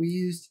 we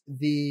used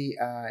the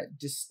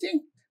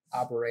distinct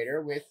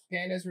operator. With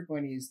Pandas, we're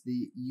going to use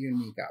the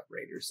unique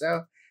operator.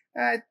 So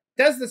it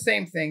does the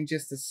same thing,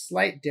 just a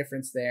slight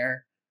difference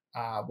there,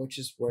 which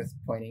is worth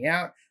pointing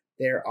out.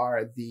 There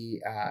are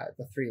the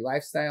 3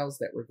 lifestyles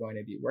that we're going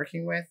to be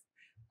working with.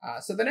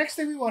 So the next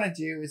thing we want to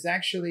do is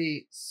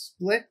actually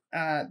split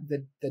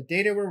the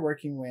data we're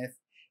working with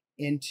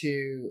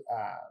into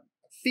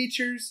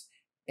features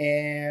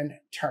and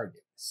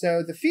target.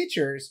 So the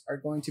features are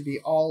going to be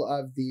all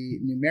of the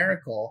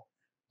numerical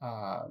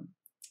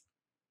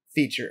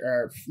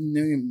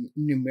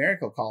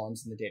numerical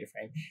columns in the data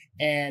frame,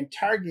 and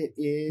target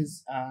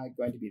is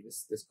going to be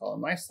this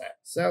column lifestyle.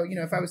 So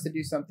if I was to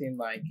do something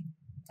like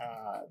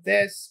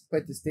this,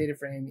 put this data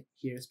frame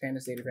here, this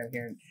Pandas data frame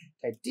here, and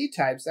type D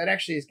types, that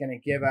actually is going to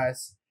give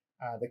us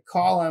the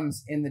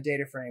columns in the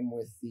data frame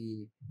with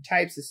the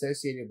types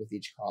associated with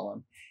each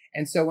column.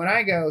 And so when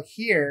I go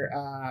here,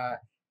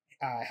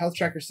 health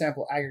tracker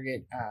sample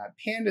aggregate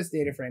Pandas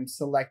data frame,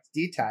 select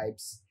D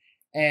types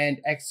and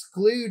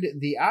exclude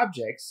the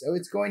objects. So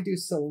it's going to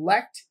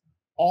select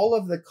all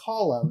of the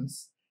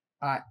columns,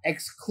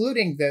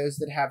 excluding those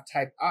that have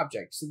type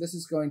objects. So this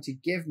is going to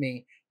give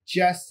me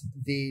just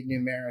the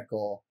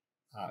numerical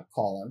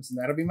columns, and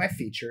that'll be my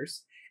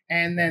features.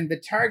 And then the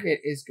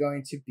target is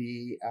going to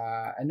be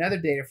another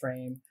data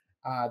frame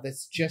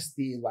that's just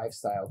the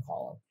lifestyle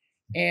column.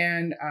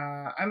 And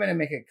I'm going to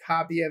make a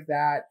copy of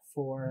that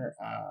for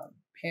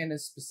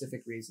Pandas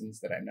specific reasons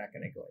that I'm not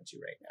going to go into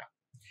right now.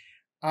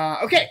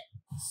 Okay,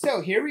 so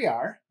here we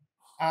are.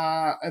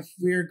 If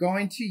we're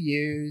going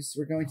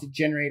to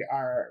generate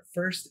our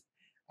first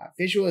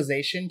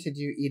visualization to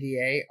do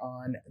EDA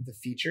on the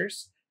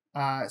features.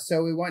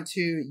 So we want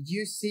to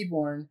use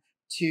Seaborn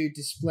to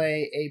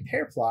display a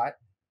pair plot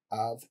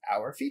of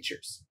our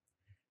features.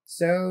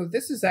 So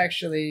this is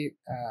actually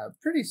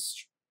pretty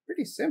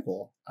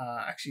simple,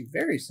 actually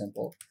very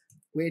simple,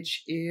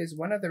 which is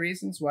one of the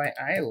reasons why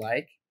I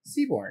like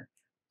Seaborn.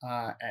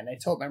 And I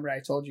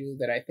told you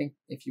that I think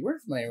if you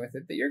weren't familiar with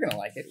it, that you're going to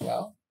like it.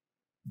 Well,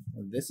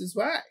 this is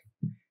why.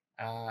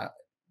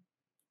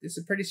 This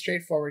is a pretty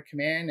straightforward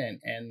command,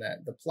 and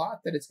the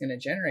plot that it's going to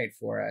generate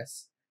for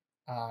us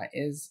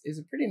is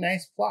a pretty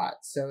nice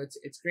plot. So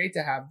it's great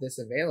to have this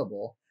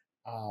available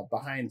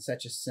behind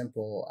such a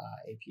simple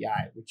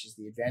API, which is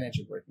the advantage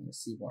of working with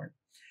Seaborn.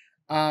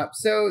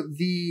 So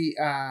the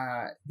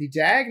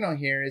diagonal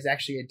here is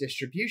actually a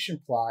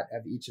distribution plot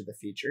of each of the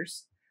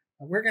features.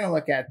 We're going to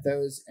look at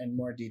those in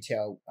more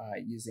detail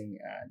using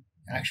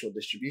actual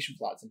distribution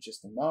plots in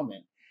just a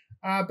moment.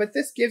 But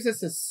this gives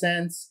us a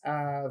sense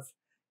of,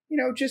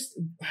 just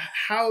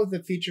how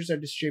the features are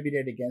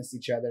distributed against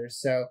each other.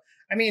 So,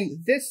 I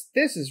mean, this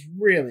is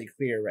really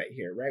clear right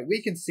here, right?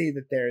 We can see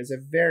that there is a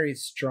very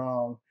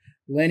strong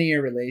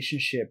linear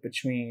relationship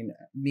between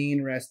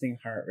mean resting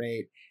heart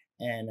rate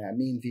and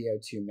mean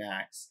VO2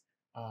 max.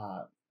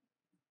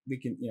 We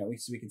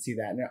can see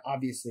that. And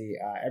obviously,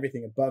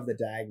 everything above the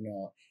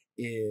diagonal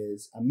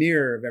is a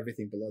mirror of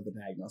everything below the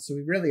diagonal. So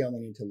we really only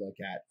need to look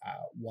at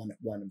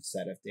one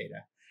set of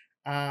data.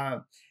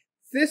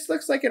 This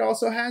looks like it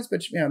also has,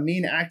 but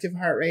mean active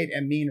heart rate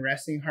and mean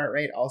resting heart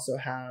rate also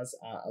has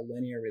a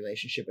linear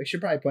relationship. I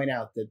should probably point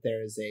out that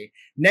there is a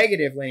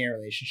negative linear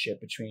relationship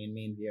between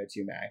mean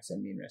VO2 max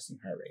and mean resting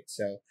heart rate.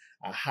 So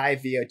a high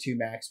VO2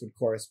 max would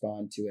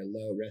correspond to a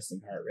low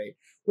resting heart rate,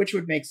 which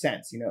would make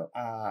sense.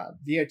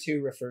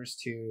 VO2 refers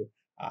to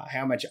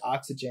how much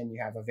oxygen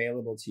you have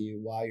available to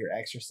you while you're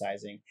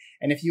exercising.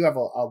 And if you have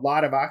a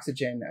lot of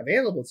oxygen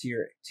available to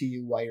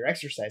you while you're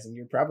exercising,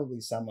 you're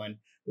probably someone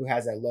who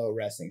has a low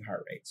resting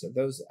heart rate. So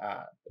those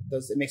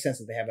it makes sense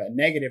that they have a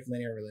negative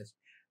linear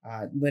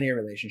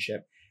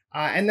relationship,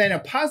 and then a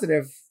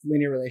positive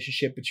linear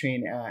relationship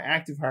between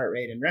active heart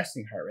rate and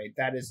resting heart rate.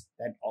 That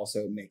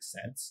also makes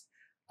sense.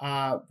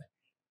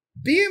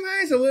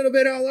 BMI is a little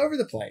bit all over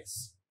the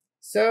place.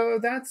 So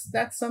that's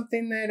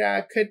something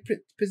that could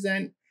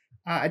present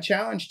a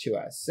challenge to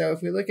us. So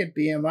if we look at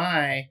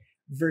BMI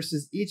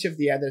versus each of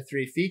the other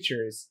three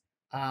features,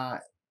 yeah,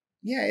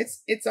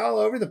 it's all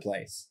over the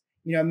place.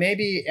 You know,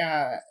 maybe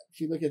if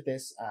you look at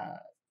this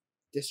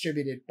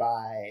distributed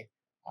by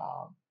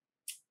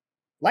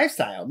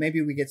lifestyle,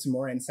 maybe we get some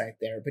more insight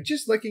there. But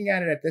just looking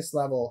at it at this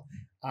level,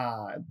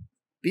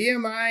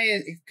 BMI,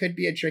 it could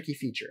be a tricky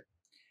feature.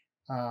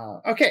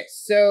 Okay,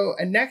 so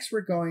next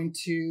we're going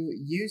to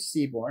use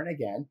Seaborn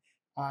again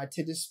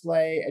to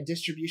display a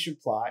distribution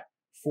plot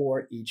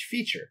for each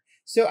feature.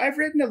 So I've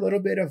written a little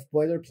bit of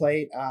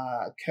boilerplate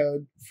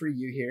code for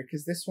you here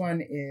because this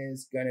one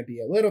is going to be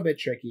a little bit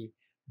tricky.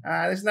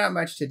 There's not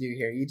much to do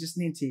here. You just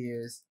need to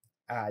use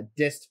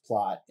dist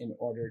plot in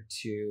order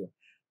to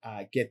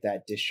get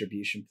that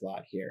distribution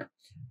plot here.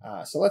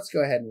 So let's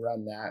go ahead and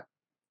run that.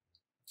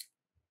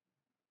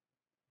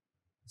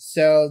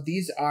 So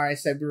these are, I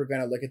said we were going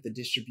to look at the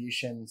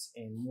distributions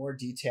in more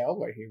detail,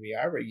 where here we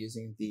are. We're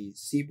using the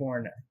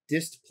Seaborn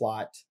dist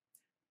plot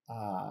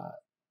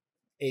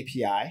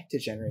API to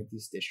generate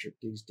these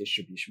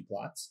distribution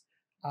plots.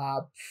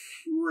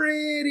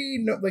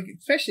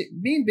 Especially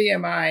mean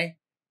BMI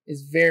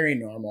is very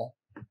normal.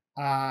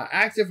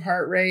 Active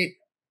heart rate,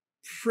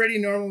 pretty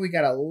normal. We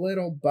got a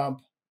little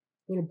bump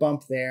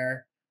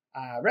there.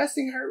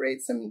 Resting heart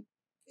rate, some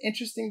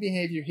interesting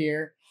behavior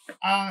here.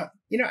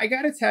 You know, I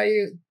got to tell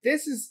you,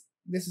 this is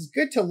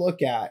good to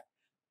look at,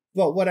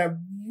 but what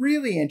I'm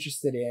really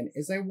interested in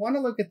is I want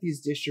to look at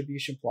these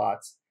distribution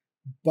plots,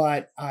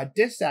 but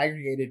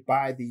disaggregated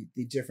by the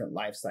different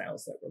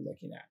lifestyles that we're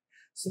looking at.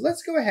 So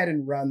let's go ahead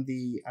and run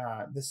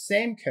the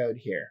same code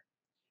here,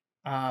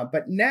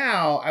 but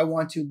now I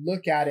want to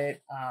look at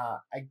it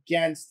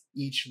against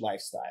each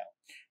lifestyle.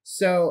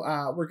 So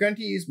we're going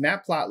to use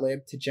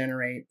matplotlib to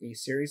generate a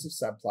series of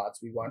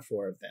subplots. We want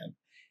 4 of them.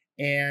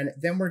 And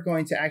then we're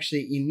going to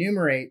actually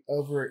enumerate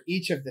over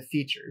each of the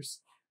features.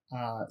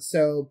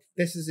 So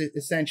this is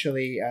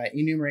essentially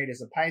enumerate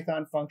as a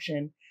Python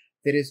function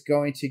that is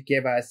going to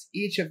give us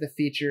each of the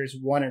features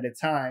one at a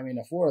time in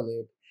a for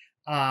loop,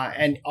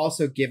 and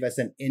also give us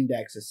an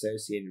index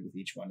associated with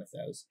each one of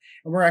those.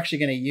 And we're actually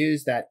going to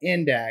use that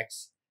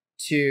index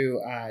to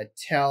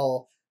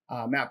tell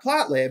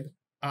matplotlib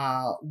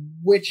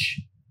which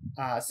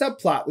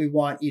subplot we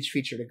want each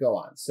feature to go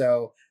on.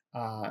 So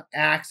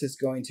Ax is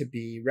going to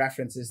be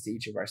references to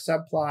each of our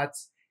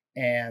subplots,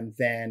 and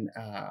then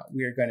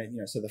we're going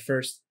to, so the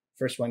first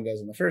one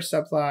goes on the first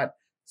subplot,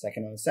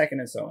 second on the second,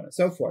 and so on and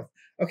so forth.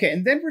 Okay,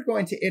 and then we're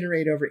going to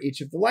iterate over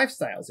each of the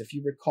lifestyles. If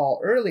you recall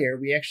earlier,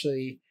 we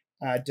actually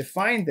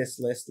defined this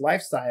list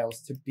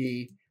lifestyles to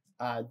be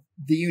the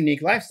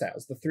unique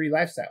lifestyles, the 3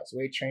 lifestyles: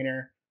 weight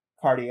trainer,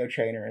 cardio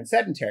trainer, and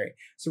sedentary.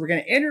 So we're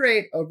going to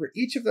iterate over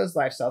each of those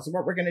lifestyles. And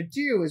what we're going to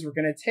do is we're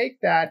going to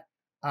take that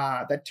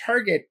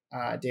target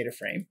data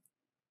frame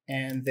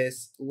and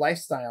this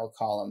lifestyle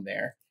column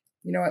there.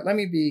 You know what? Let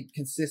me be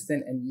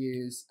consistent and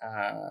use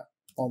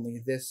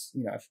only this.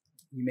 You know, if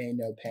you may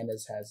know,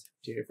 Pandas has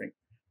 2 different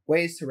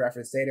ways to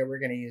reference data. We're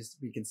going to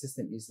be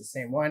consistent, use the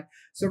same one.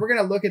 So we're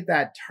going to look at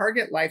that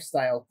target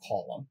lifestyle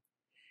column,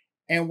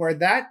 and where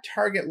that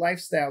target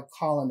lifestyle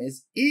column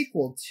is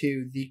equal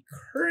to the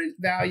current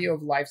value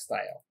of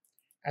lifestyle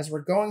as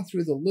we're going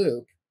through the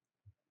loop,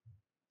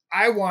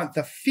 I want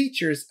the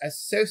features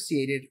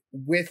associated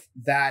with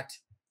that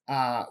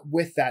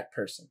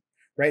person,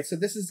 right? So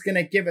this is going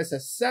to give us a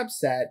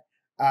subset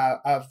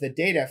of the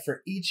data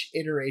for each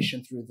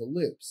iteration through the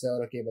loop. So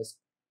it'll give us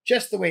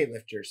just the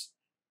weightlifters,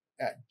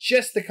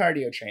 just the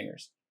cardio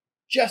trainers,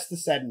 just the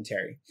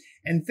sedentary.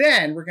 And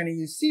then we're going to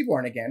use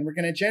Seaborn again. We're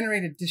going to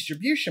generate a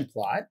distribution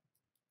plot,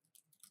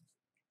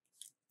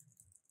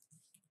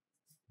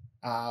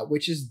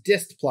 which is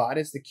dist plot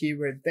is the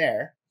keyword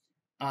there.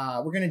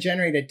 We're going to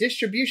generate a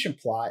distribution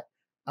plot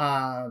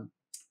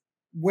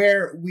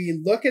where we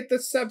look at the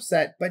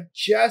subset, but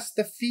just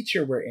the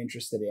feature we're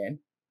interested in,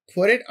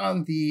 put it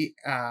on the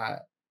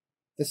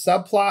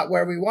subplot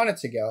where we want it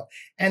to go,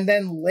 and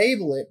then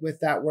label it with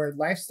that word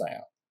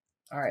lifestyle.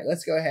 All right,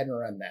 let's go ahead and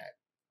run that.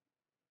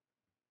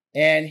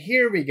 And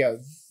here we go.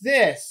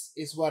 This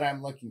is what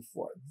I'm looking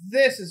for.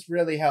 This is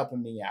really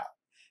helping me out,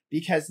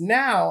 because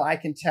now I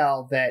can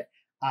tell that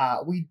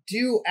we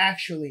do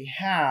actually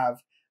have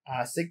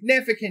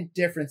significant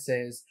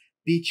differences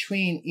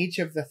between each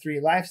of the 3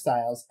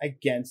 lifestyles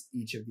against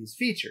each of these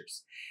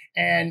features.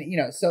 And,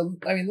 so,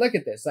 I mean, look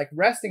at this, like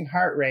resting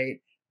heart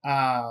rate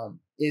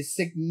is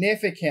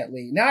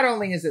significantly, not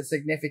only is it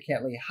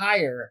significantly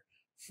higher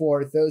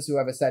for those who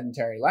have a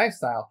sedentary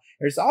lifestyle,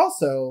 there's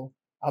also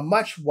a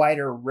much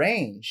wider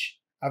range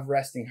of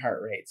resting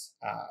heart rates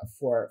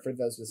for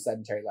those with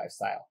sedentary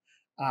lifestyle.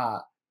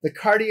 The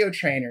cardio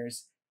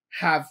trainers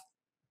have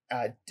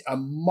a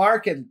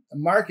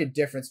marked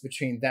difference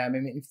between them. I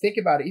mean, if you think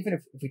about it, even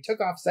if we took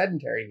off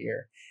sedentary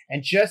here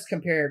and just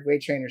compared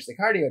weight trainers to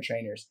cardio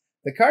trainers,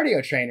 the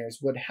cardio trainers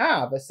would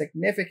have a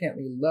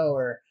significantly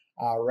lower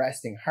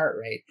resting heart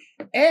rate.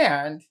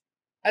 And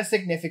a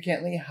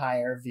significantly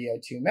higher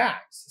VO2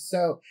 max.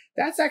 So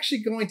that's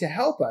actually going to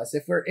help us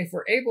if we're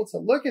able to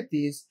look at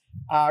these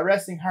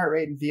resting heart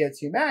rate and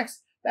VO2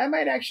 max. That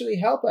might actually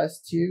help us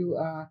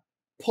to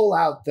pull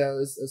out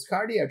those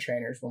cardio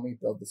trainers when we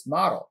build this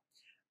model.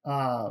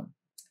 And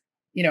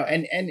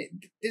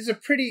there's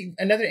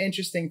another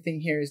interesting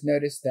thing here is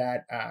notice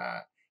that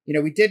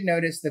we did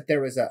notice that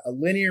there was a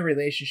linear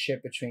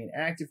relationship between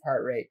active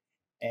heart rate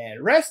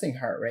and resting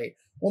heart rate.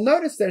 Well,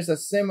 notice there's a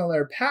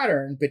similar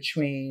pattern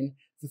between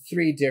the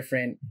three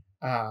different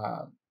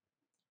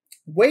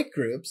weight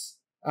groups.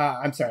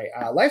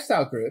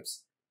 Lifestyle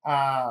groups.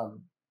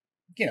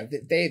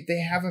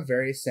 They have a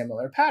very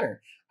similar pattern.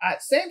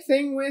 Same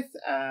thing with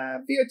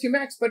VO2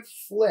 max, but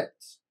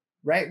flipped,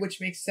 right?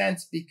 Which makes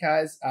sense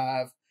because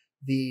of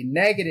the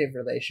negative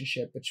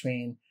relationship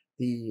between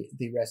the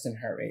resting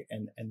heart rate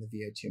and the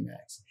VO2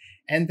 max.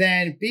 And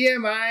then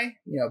BMI,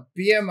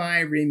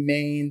 BMI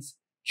remains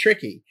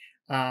tricky.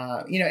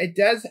 It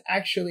does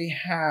actually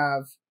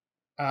have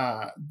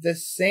the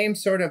same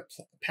sort of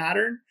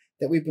pattern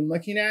that we've been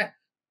looking at,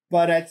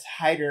 but a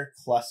tighter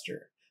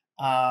cluster.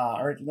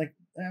 I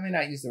may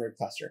not use the word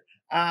cluster.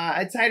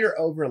 A tighter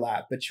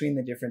overlap between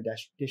the different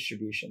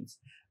distributions,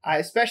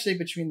 especially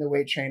between the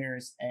weight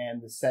trainers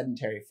and the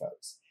sedentary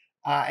folks.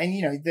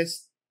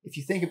 This, if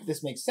you think of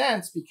this, makes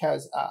sense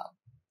because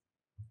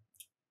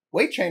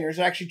weight trainers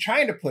are actually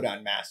trying to put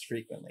on mass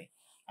frequently.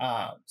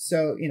 They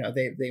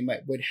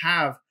would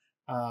have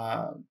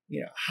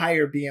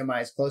higher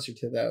BMIs closer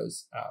to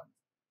those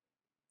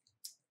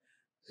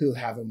who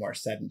have a more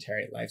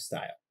sedentary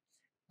lifestyle.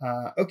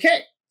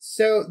 Okay,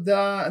 so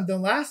the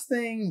last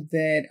thing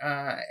that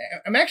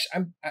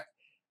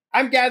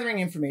I'm gathering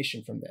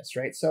information from this,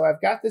 right? So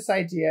I've got this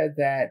idea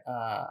that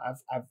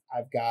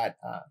I've got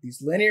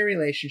these linear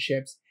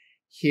relationships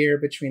here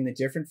between the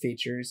different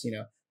features.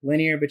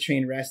 Linear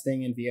between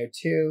resting and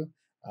VO2,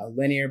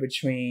 linear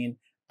between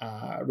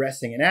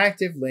resting and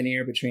active,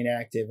 linear between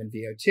active and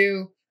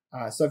VO2.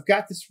 So I've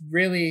got this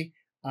really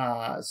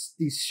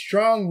these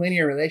strong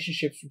linear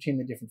relationships between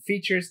the different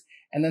features,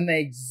 and then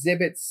they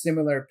exhibit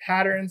similar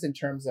patterns in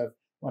terms of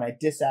when I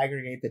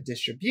disaggregate the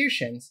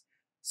distributions.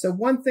 So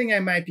one thing I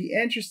might be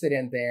interested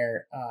in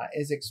there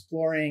is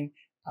exploring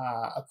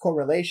a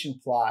correlation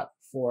plot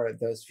for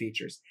those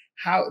features.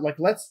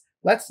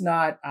 Let's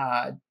not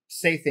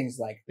say things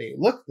like they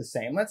look the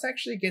same. Let's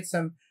actually get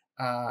some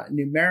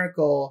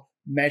numerical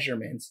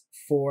measurements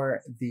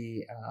for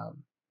the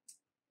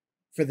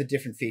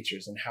different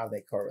features and how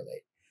they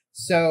correlate.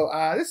 So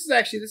this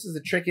is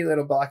a tricky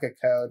little block of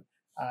code.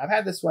 I've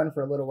had this one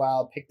for a little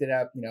while, picked it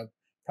up,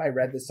 probably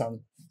read this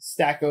on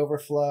Stack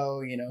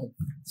Overflow,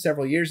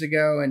 several years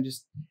ago, and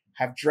just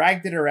have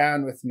dragged it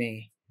around with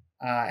me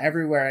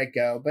everywhere I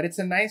go. But it's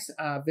a nice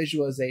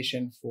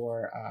visualization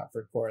for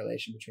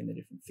correlation between the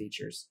different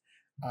features.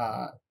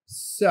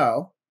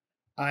 So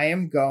I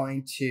am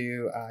going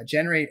to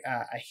generate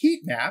a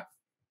heat map,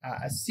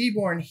 a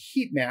seaborne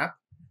heat map,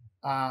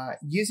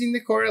 using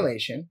the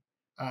correlation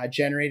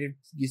generated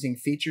using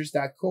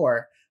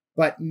features.core,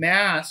 but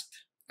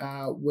masked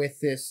with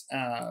this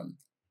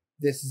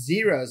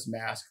zeros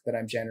mask that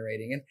I'm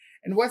generating.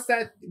 And what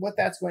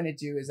that's going to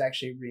do is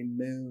actually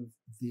remove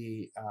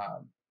the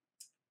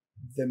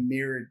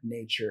mirrored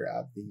nature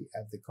of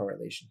the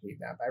correlation heat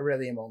map. I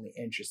really am only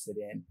interested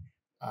in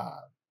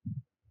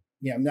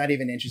I'm not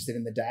even interested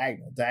in the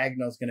diagonal.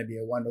 Diagonal is going to be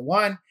a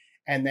 1-to-1,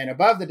 and then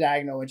above the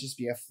diagonal would just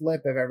be a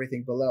flip of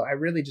everything below. I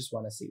really just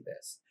want to see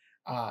this.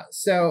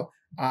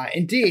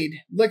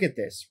 Indeed, look at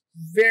this.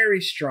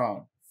 Very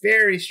strong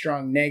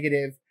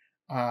negative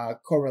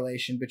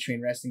correlation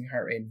between resting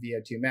heart rate and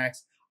VO2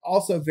 max.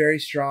 Also very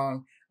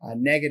strong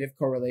negative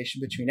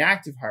correlation between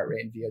active heart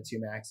rate and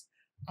VO2 max.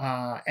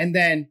 And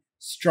then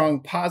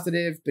strong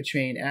positive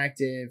between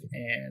active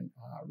and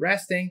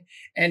resting.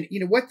 And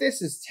what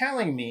this is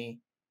telling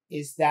me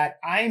is that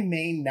I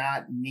may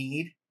not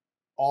need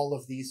all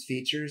of these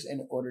features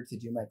in order to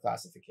do my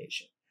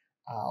classification.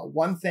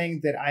 One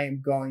thing that I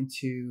am going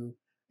to,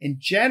 in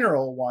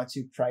general, want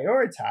to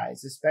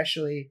prioritize,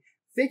 especially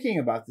thinking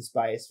about this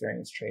bias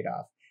variance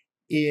trade-off,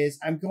 is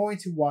I'm going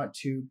to want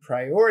to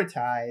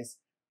prioritize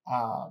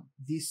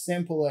the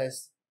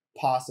simplest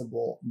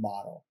possible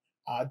model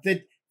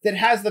that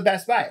has the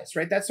best bias,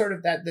 right? That's sort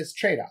of this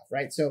trade-off,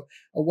 right? So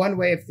one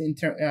way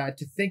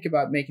to think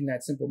about making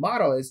that simple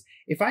model is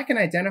if I can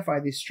identify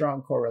these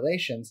strong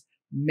correlations,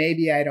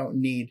 maybe I don't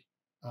need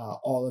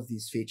all of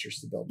these features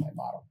to build my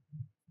model.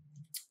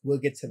 We'll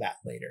get to that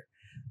later.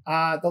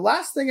 The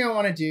last thing I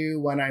want to do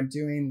when I'm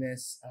doing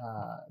this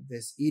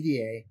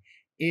EDA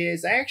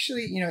is I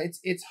actually,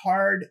 it's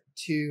hard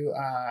to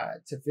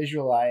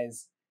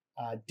visualize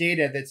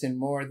data that's in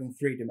more than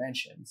 3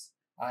 dimensions.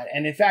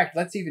 And in fact,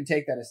 let's even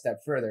take that a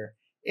step further.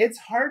 It's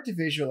hard to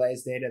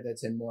visualize data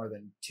that's in more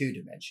than 2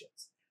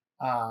 dimensions.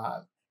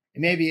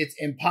 Maybe it's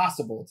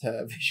impossible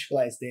to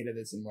visualize data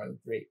that's in more than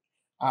 3.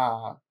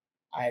 I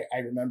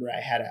remember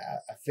I had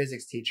a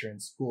physics teacher in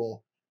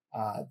school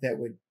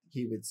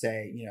he would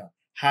say,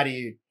 how do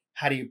you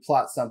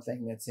plot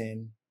something that's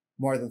in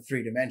more than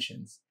 3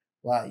 dimensions?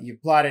 well, you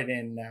plot it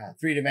in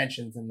 3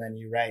 dimensions and then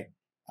you write,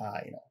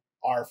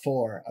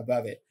 R4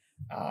 above it.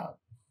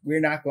 We're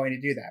not going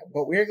to do that.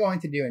 What we're going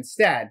to do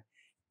instead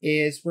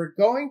is we're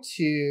going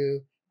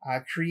to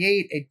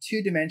create a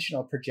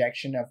 2-dimensional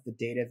projection of the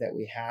data that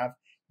we have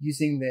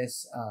using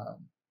this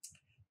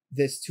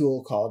this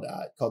tool called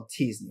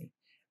Teasney.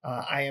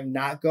 I am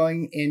not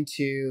going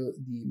into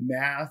the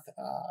math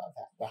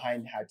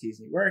behind how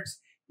Teasney works.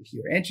 If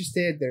you're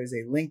interested, there's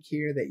a link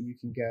here that you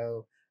can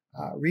go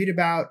read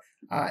about.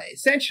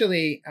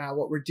 Essentially,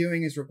 what we're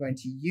doing is we're going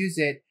to use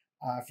it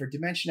for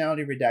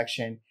dimensionality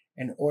reduction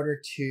in order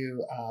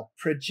to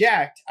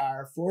project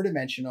our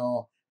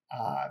 4-dimensional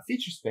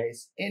feature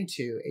space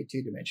into a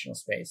 2-dimensional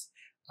space,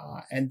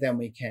 and then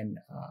we can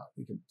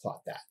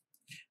plot that.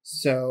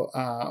 So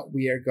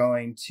we are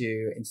going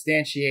to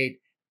instantiate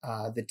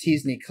the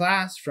Teasney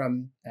class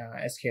from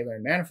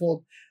sklearn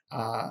manifold.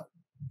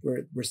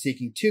 We're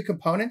seeking 2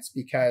 components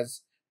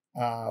because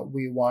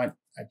we want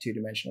a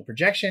 2-dimensional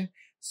projection.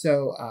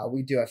 So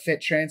we do a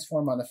fit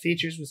transform on the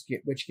features,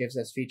 which gives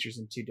us features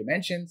in 2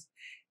 dimensions.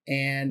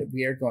 And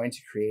we are going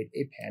to create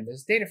a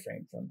pandas data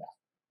frame from that.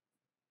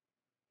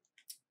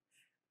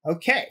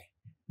 Okay,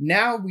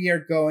 now we are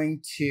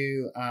going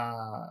to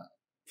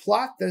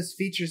plot those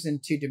features in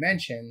 2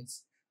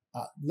 dimensions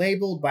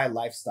labeled by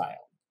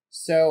lifestyle.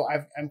 So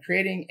I'm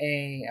creating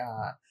a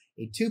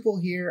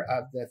tuple here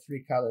of the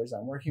 3 colors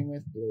I'm working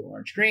with, blue,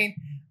 orange, green,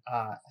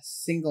 a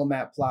single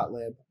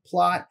matplotlib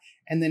plot.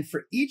 And then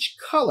for each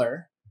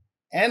color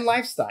and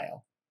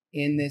lifestyle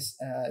in this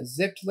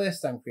zipped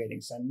list I'm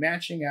creating, so I'm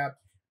matching up.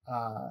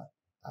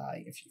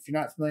 If you're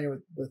not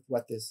familiar with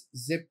what this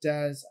zip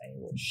does, I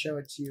will show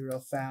it to you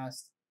real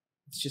fast.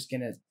 It's just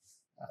going to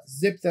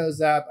zip those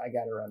up. I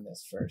got to run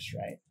this first,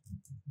 right?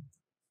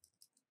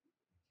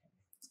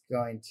 It's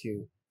going to,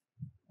 here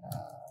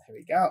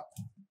we go.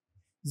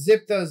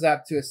 Zip those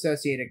up to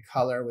associated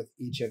color with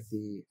each of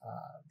the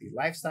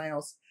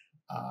lifestyles.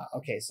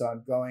 Okay, so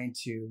I'm going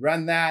to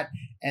run that,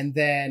 and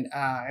then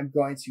I'm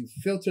going to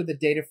filter the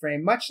data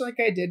frame, much like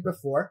I did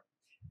before,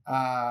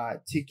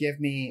 to give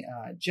me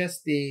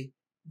just the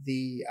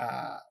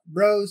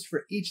rows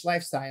for each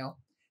lifestyle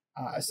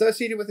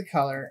associated with the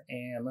color.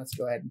 And let's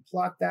go ahead and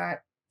plot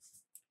that.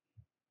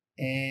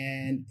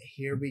 And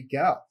here we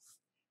go.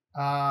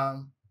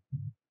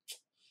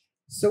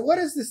 So what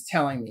is this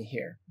telling me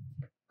here?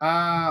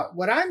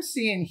 What I'm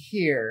seeing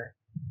here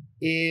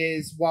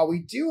is while we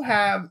do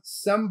have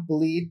some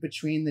bleed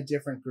between the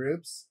different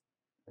groups,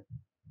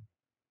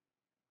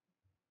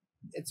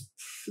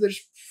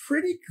 there's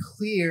pretty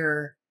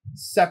clear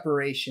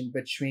separation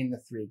between the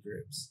 3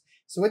 groups.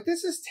 So what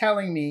this is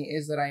telling me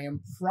is that I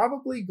am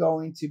probably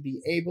going to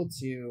be able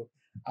to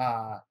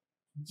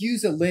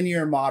use a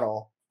linear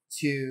model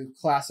to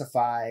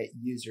classify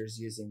users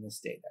using this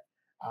data.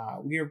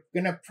 We are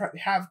going to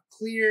have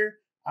clear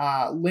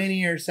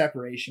linear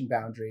separation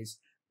boundaries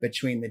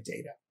between the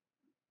data.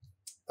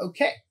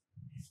 Okay,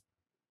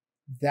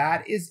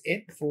 that is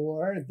it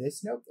for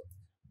this notebook.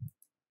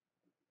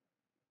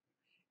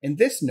 In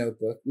this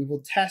notebook, we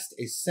will test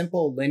a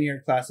simple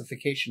linear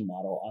classification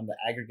model on the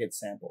aggregate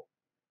sample.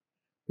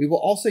 We will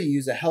also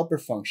use a helper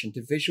function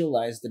to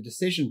visualize the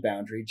decision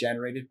boundary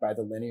generated by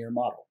the linear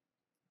model.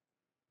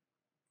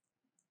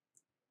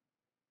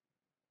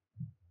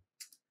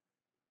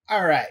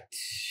 All right,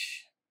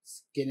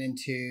 let's get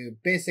into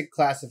basic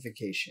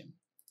classification.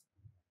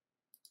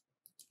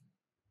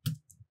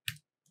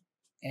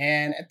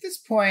 And at this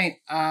point,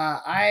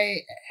 I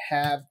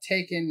have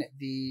taken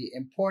the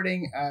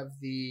importing of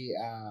the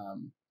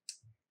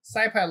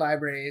SciPy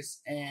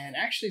libraries and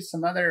actually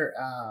some other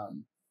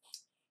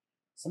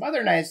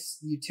nice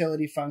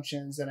utility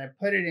functions, and I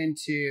put it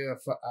into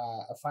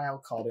a file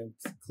called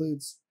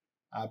includes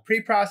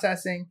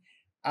preprocessing.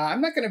 I'm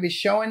not going to be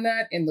showing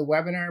that in the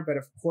webinar, but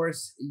of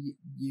course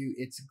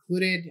it's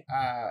included.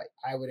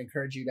 I would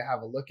encourage you to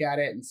have a look at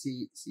it and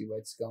see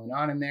what's going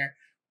on in there.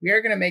 We are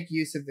going to make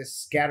use of this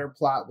scatter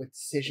plot with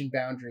decision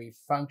boundary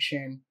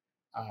function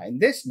in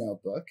this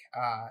notebook.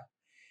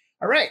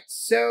 All right,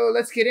 so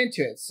let's get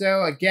into it.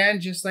 So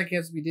again, just like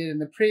as we did in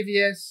the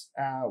previous,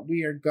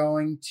 we are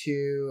going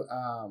to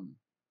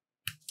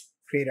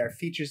create our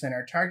features and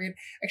our target.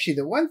 Actually,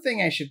 the one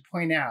thing I should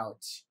point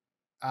out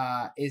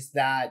is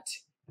that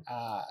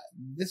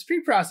this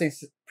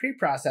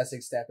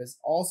pre-processing step is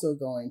also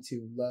going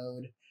to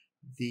load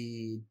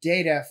the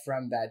data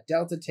from that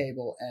delta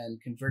table and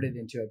convert it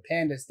into a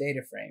pandas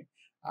data frame.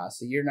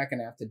 So you're not going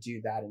to have to do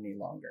that any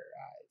longer.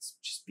 It's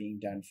just being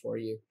done for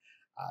you.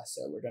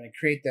 So we're going to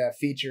create the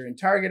feature and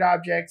target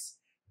objects.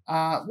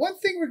 One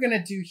thing we're going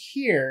to do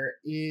here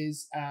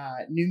is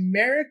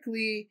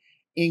numerically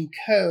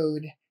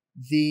encode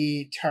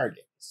the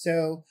target.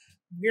 So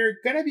we're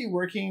going to be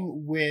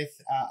working with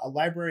a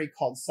library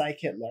called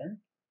scikit-learn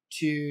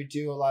to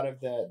do a lot of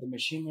the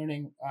machine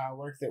learning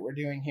work that we're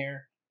doing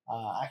here.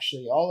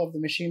 Actually, all of the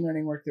machine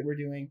learning work that we're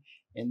doing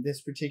in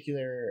this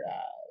particular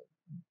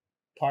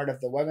part of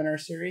the webinar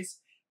series.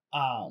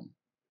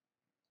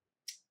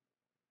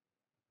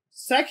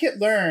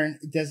 scikit-learn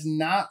does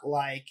not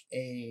like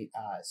a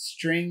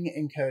string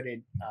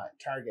encoded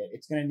target.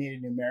 It's going to need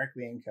a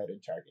numerically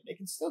encoded target. It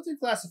can still do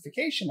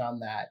classification on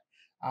that,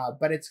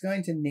 but it's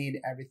going to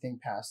need everything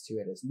passed to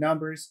it as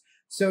numbers.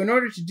 So in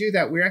order to do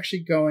that, we're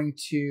actually going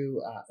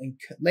to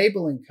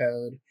label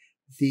encode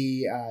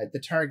the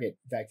target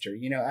vector.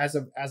 You know, as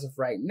of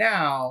right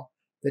now,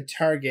 the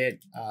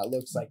target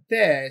looks like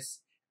this.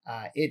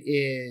 It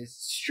is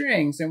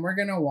strings, and we're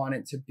going to want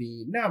it to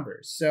be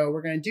numbers. So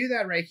we're going to do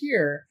that right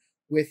here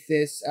with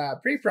this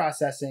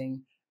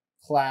pre-processing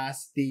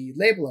class, the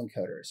label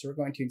encoder. So we're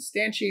going to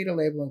instantiate a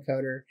label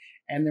encoder,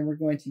 and then we're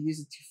going to use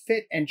it to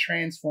fit and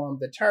transform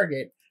the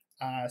target.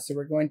 So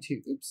we're going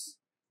to,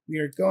 we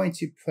are going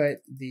to put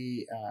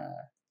the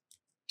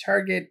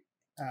target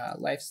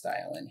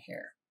lifestyle in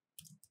here.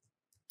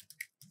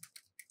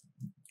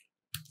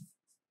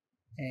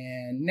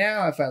 And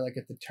now if I look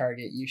at the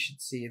target, you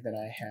should see that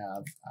I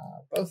have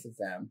both of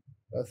them,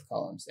 both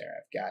columns there.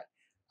 I've got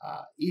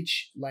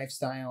each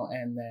lifestyle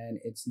and then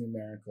its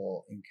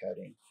numerical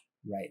encoding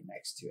right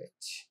next to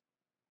it.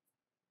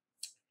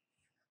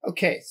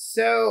 Okay,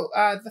 so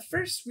the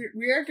first,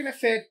 we are going to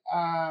fit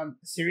a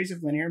series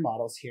of linear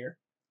models here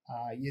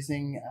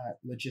using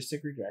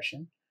logistic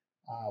regression,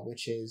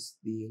 which is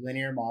the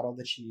linear model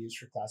that you use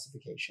for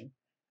classification.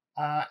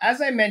 As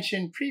I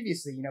mentioned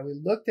previously, you know, we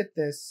looked at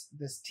this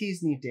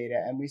t-SNE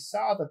data and we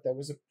saw that there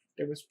was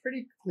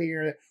pretty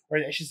clear, or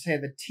I should say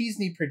the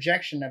t-SNE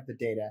projection of the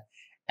data,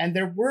 and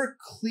there were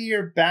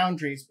clear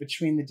boundaries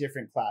between the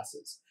different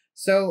classes.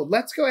 So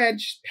let's go ahead and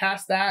just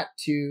pass that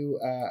to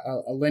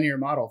a linear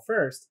model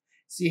first,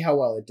 see how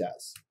well it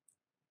does.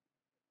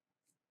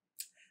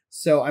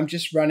 So I'm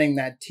just running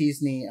that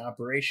t-SNE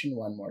operation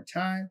one more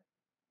time.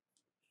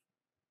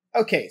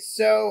 Okay,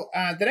 so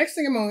the next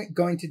thing I'm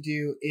going to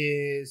do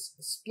is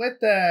split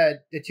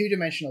the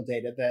two-dimensional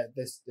data,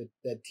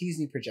 the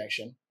t-SNE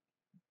projection,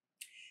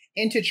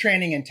 into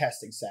training and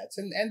testing sets.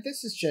 And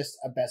this is just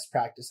a best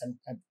practice. I'm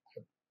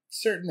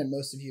certain that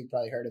most of you have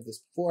probably heard of this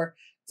before.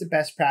 It's a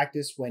best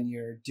practice when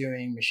you're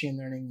doing machine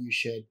learning. You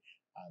should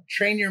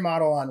train your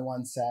model on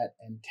one set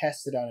and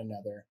test it on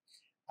another.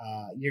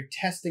 You're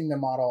testing the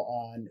model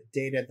on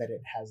data that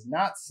it has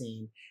not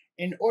seen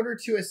in order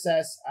to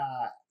assess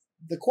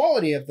the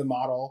quality of the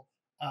model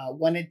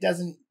when it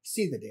doesn't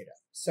see the data.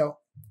 So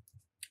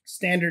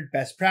standard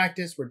best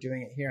practice, we're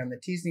doing it here on the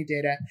t-SNE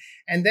data.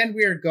 And then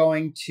we're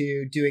going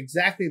to do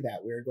exactly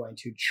that. We're going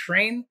to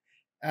train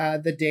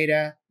the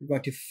data. We're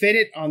going to fit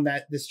it on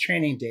this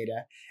training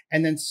data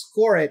and then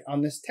score it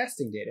on this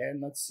testing data.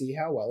 And let's see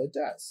how well it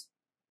does.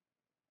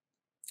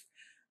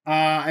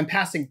 I'm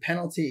passing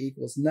penalty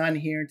equals none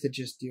here to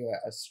just do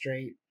a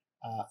straight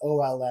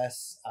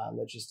OLS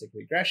logistic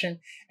regression.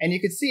 And you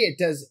can see it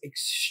does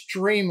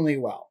extremely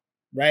well,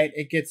 right?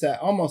 It gets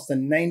almost a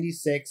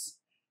 96%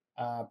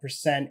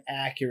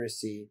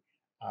 accuracy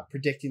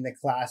predicting the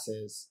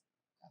classes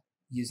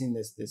using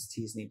this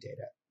t-SNE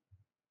data.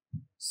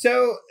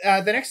 So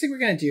the next thing we're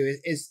going to do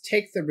is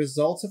take the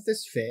results of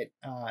this fit.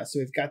 So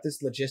we've got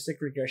this logistic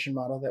regression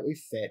model that we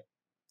fit.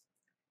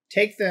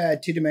 Take the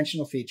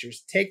two-dimensional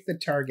features, take the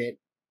target,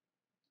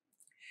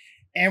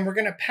 and we're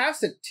going to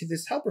pass it to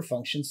this helper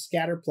function,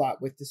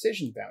 scatterplot with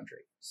decision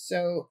boundary.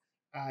 So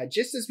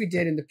just as we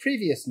did in the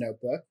previous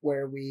notebook,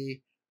 where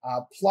we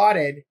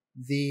plotted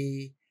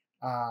the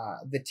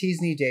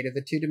t-SNE data,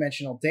 the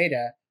two-dimensional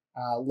data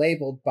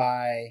labeled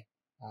by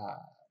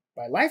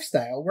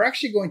lifestyle, we're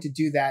actually going to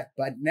do that,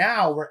 but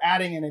now we're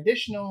adding an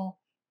additional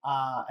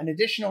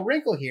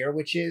wrinkle here,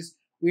 which is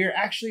we are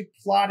actually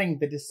plotting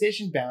the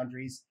decision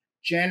boundaries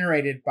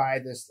generated by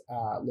this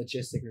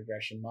logistic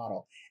regression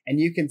model.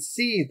 And you can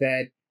see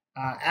that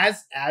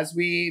as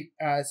we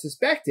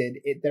suspected,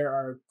 there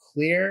are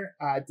clear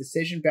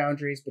decision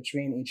boundaries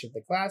between each of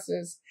the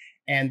classes.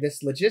 And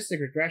this logistic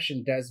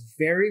regression does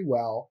very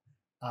well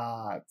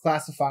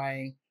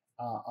classifying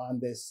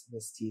on this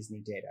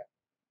t-SNE data.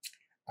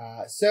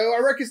 So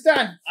our work is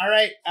done. All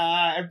right,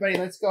 everybody,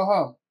 let's go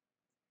home.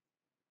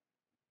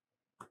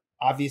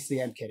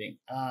 Obviously, I'm kidding.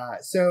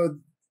 So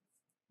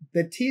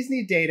the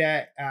t-SNE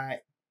data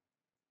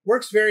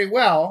works very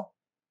well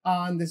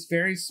on this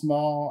very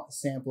small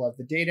sample of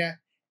the data.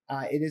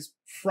 It is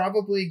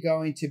probably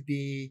going to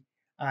be,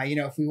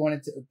 if we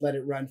wanted to let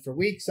it run for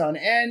weeks on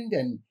end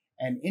and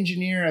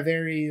engineer a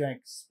very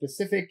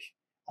specific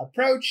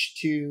approach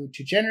to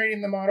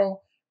generating the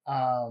model,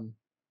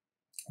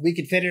 we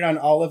could fit it on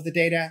all of the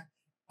data,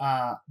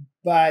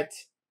 but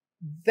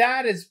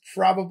that is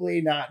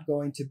probably not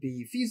going to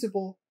be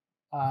feasible.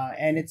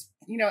 And it's,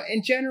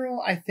 in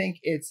general, I think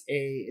it's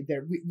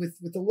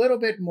with a little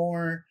bit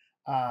more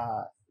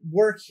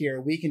work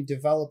here, we can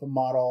develop a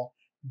model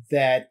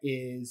that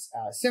is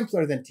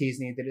simpler than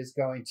t-SNE, that is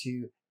going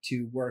to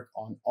work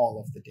on all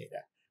of the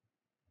data.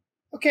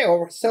 Okay,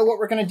 well, so what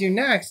we're going to do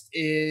next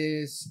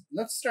is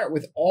let's start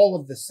with all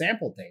of the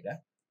sample data.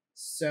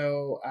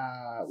 So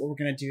what we're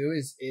going to do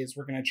is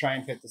we're going to try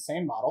and fit the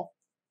same model,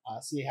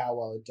 see how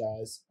well it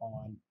does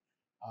on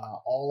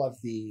all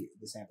of the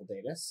sample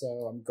data.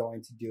 So I'm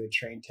going to do a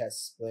train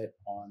test split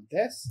on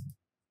this.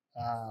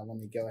 Let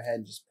me go ahead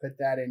and just put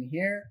that in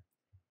here.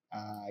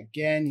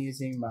 Again,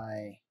 using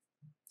my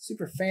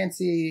super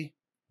fancy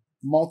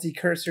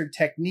multi-cursor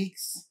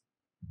techniques.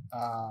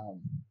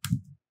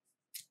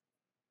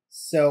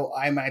 So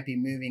I might be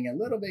moving a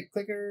little bit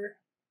quicker,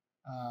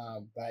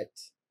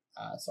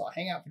 so I'll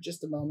hang out for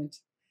just a moment.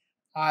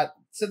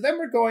 So then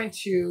we're going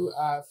to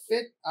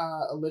fit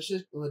a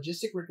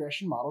logistic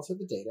regression model to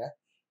the data.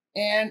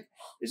 And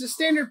there's a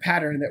standard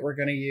pattern that we're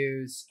going to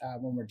use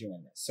when we're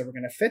doing this. So we're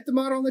going to fit the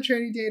model on the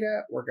training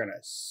data. We're going to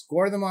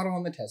score the model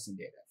on the testing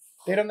data.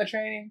 Fit on the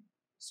training,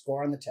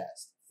 score on the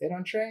test. Fit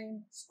on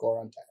train, score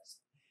on test.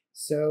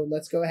 So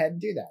let's go ahead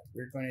and do that.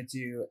 We're going to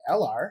do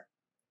LR,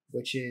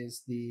 which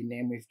is the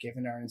name we've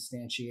given our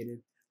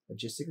instantiated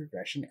logistic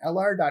regression.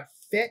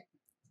 LR.fit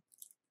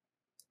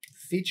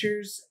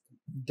features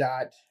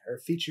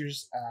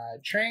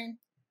train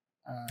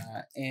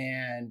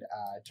and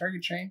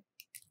target train.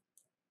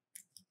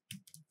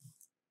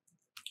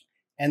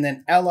 And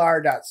then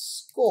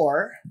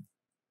LR.score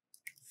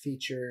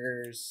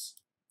features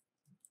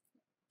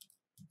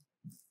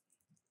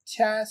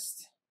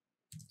test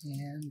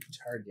and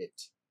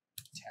target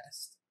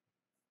test.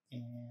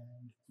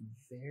 And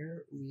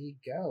there we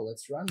go.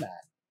 Let's run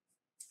that.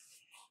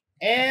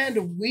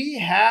 And we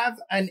have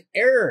an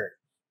error.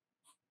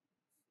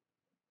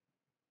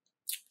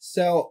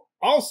 So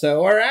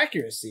also our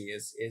accuracy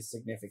is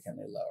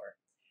significantly lower.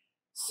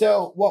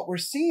 So what we're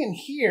seeing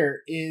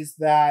here is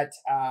that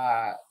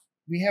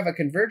we have a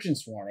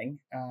convergence warning.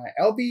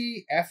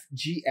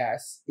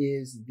 LBFGS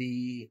is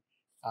the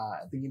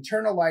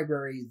internal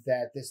library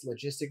that this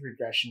logistic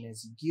regression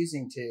is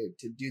using to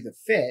do the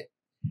fit.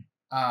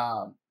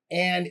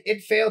 And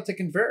it failed to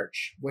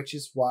converge, which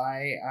is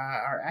why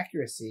our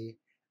accuracy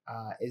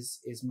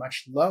is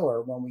much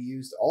lower when we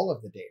used all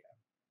of the data.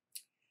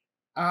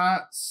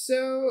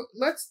 So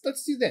let's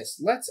do this.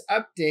 Let's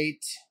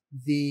update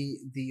the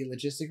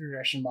logistic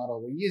regression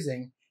model we're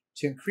using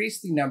to increase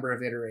the number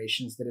of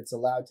iterations that it's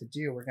allowed to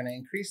do. We're going to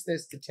increase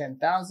this to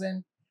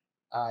 10,000.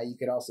 You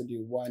could also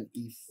do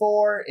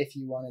 1E4 if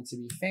you wanted to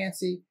be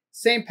fancy.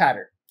 Same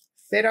pattern.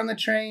 Fit on the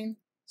train,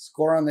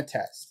 score on the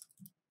test.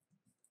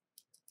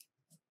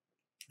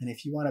 And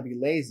if you want to be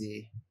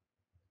lazy,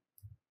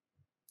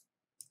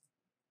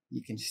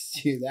 you can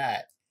just do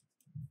that.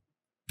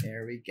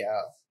 There we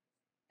go.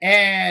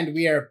 And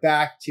we are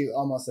back to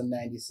almost a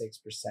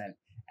 96%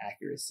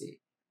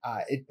 accuracy.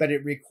 But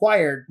it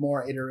required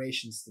more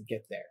iterations to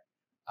get there.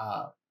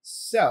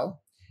 So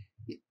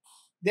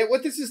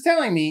what this is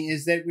telling me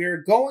is that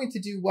we're going to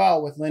do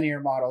well with linear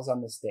models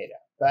on this data.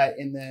 But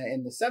in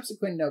the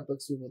subsequent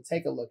notebooks, we will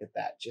take a look at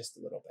that just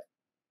a little bit.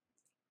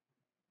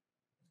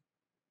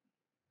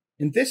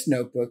 In this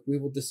notebook, we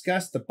will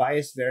discuss the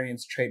bias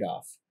variance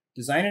trade-off,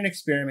 design an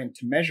experiment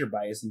to measure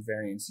bias and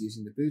variance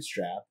using the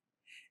bootstrap,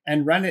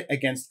 and run it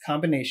against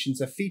combinations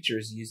of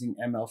features using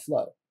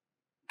MLflow.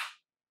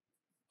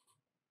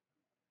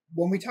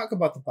 When we talk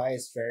about the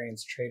bias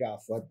variance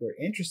trade-off, what we're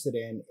interested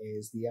in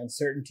is the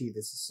uncertainty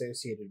that's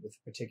associated with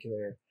a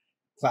particular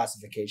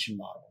classification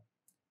model.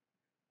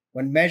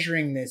 When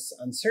measuring this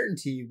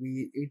uncertainty,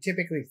 we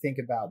typically think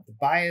about the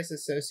bias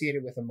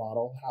associated with a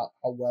model, how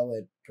well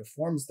it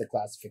performs the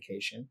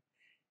classification,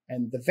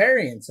 and the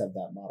variance of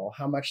that model,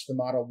 how much the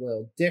model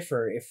will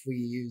differ if we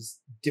use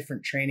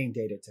different training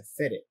data to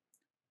fit it.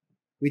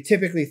 We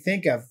typically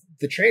think of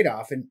the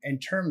trade-off in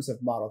terms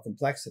of model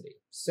complexity.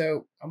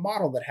 So a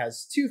model that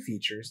has two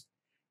features,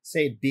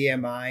 say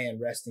BMI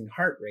and resting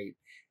heart rate,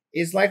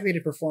 is likely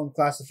to perform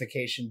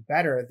classification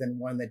better than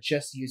one that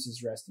just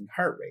uses resting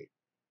heart rate.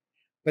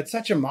 But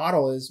such a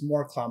model is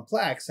more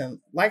complex and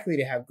likely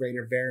to have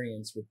greater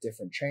variance with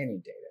different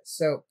training data.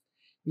 So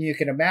you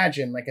can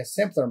imagine like a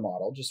simpler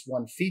model, just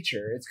one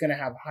feature, it's going to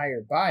have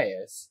higher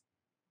bias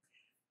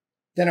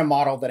than a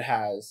model that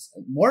has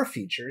more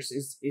features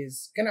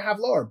is going to have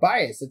lower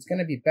bias. It's going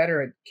to be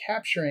better at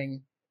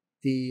capturing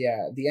the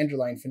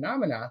underlying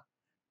phenomena,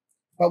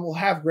 but will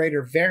have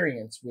greater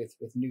variance with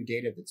new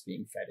data that's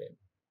being fed in.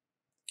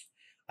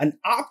 An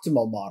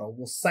optimal model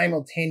will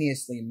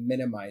simultaneously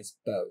minimize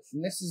both.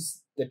 And this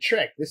is the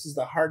trick. This is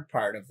the hard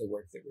part of the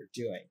work that we're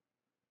doing.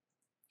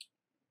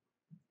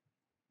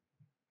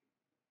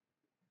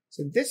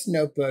 So this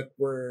notebook,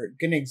 we're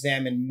going to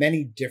examine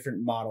many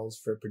different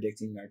models for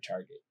predicting our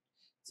target.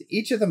 So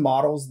each of the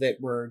models that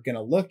we're going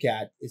to look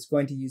at is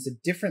going to use a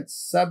different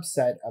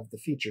subset of the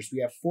features. We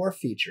have 4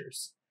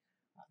 features: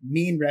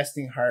 mean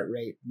resting heart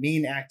rate,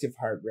 mean active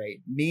heart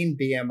rate, mean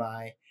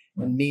BMI,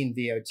 and mean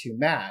VO2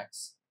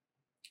 max.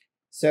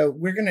 So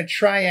we're going to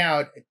try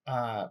out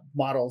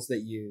models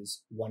that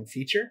use 1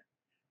 feature,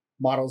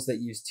 models that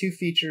use 2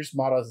 features,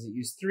 models that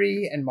use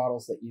 3, and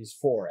models that use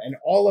 4, and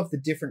all of the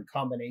different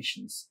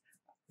combinations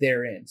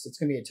therein. So it's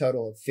going to be a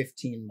total of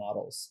 15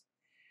 models.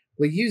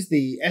 We'll use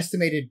the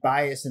estimated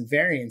bias and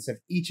variance of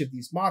each of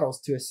these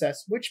models to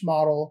assess which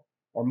model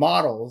or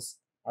models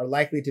are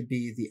likely to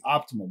be the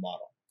optimal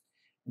model.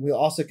 We'll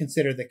also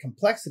consider the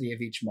complexity of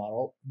each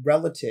model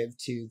relative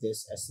to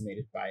this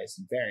estimated bias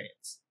and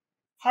variance.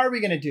 How are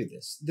we going to do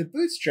this? The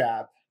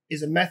bootstrap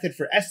is a method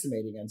for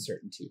estimating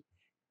uncertainty.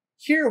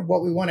 Here,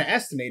 what we want to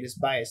estimate is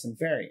bias and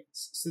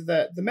variance. So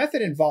the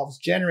method involves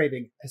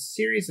generating a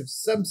series of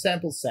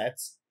subsample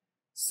sets,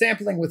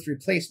 sampling with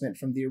replacement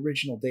from the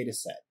original data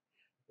set.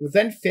 We'll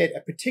then fit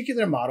a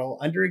particular model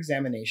under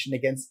examination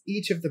against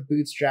each of the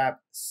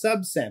bootstrap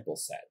subsample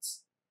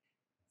sets.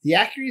 The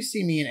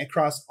accuracy mean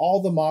across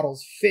all the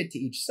models fit to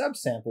each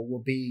subsample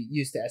will be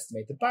used to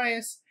estimate the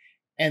bias,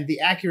 and the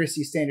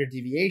accuracy standard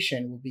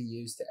deviation will be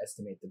used to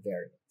estimate the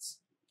variance.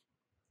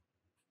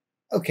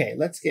 Okay,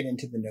 let's get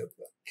into the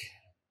notebook.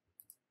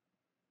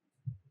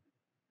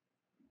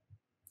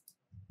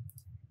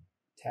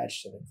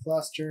 Attach to the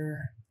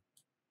cluster,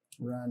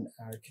 run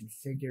our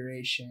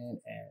configuration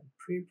and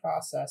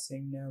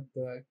pre-processing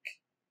notebook.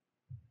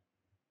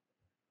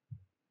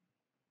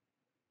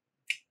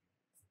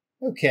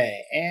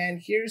 Okay, and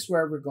here's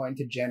where we're going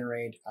to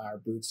generate our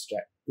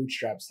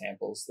bootstrap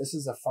samples. This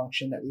is a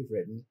function that we've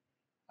written.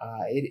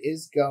 It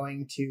is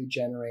going to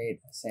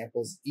generate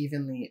samples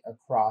evenly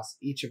across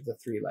each of the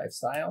 3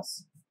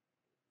 lifestyles.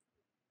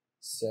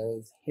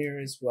 So here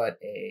is what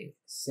a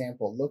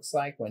sample looks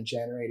like when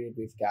generated.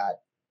 We've got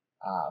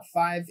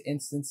 5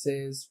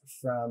 instances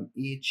from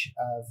each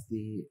of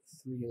the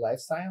 3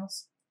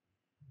 lifestyles.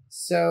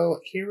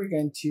 So here we're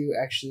going to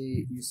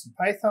actually use some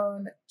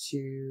Python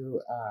to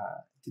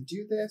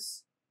do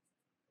this.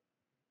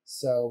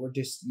 So we're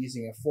just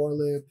using a for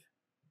loop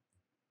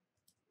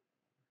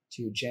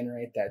to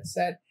generate that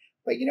set.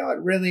 But you know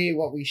what, really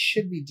what we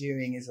should be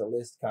doing is a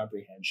list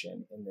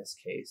comprehension in this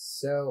case.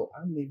 So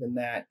I'm leaving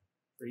that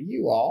for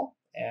you all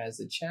as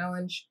a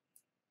challenge.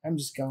 I'm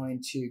just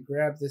going to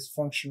grab this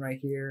function right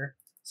here.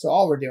 So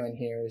all we're doing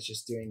here is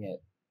just doing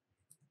it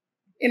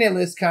in a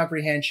list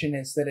comprehension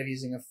instead of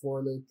using a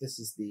for loop. This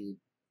is the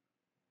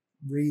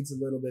reads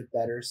a little bit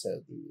better,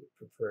 so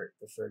the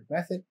preferred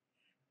method.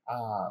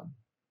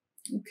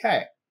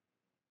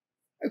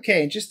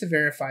 Okay, and just to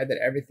verify that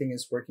everything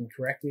is working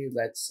correctly,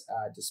 let's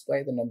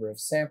display the number of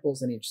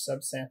samples in each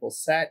subsample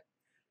set.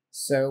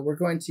 So we're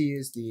going to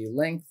use the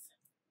length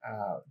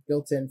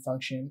built-in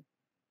function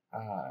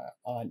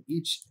on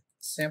each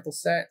sample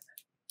set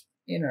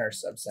in our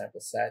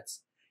subsample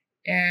sets.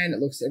 And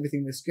it looks,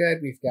 everything looks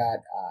good. We've got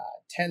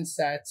 10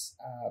 sets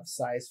of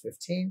size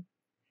 15.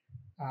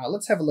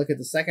 Let's have a look at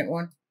the second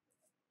one.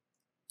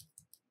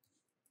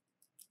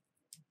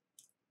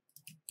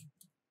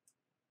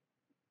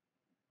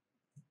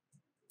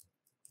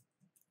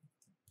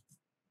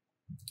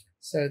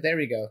 So there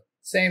we go.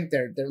 Same,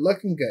 they're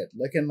looking good,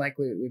 looking like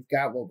we've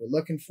got what we're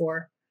looking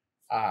for.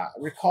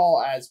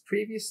 Recall as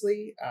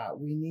previously,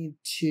 we're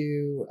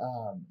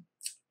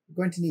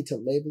going to need to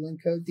label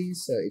encode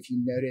these. So if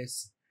you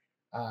notice,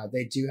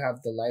 they do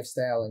have the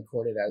lifestyle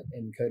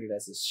encoded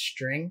as a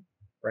string.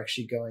 We're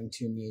actually going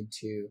to need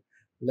to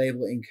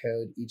label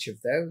encode each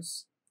of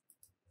those.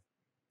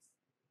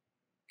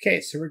 Okay,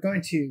 so we're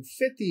going to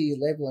fit the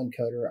label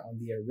encoder on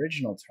the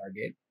original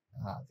target,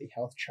 the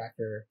health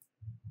tracker,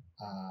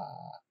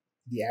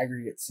 the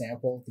aggregate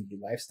sample, the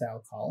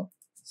lifestyle column.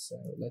 So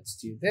let's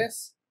do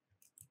this.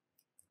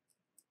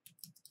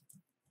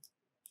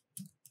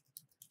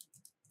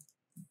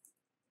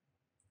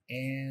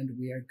 And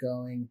we are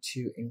going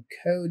to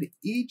encode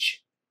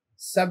each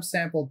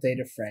subsample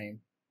data frame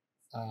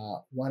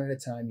one at a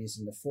time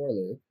using the for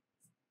loop.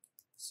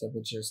 So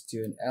we'll just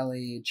do an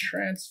LE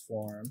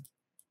transform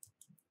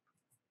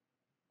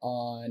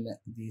on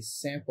the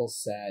sample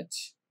set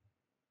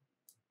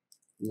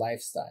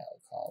lifestyle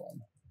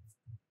column.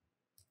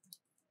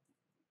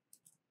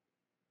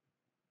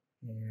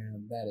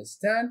 And that is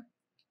done.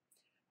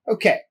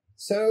 Okay,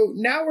 so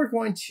now we're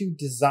going to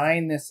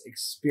design this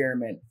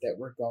experiment that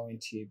we're going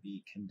to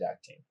be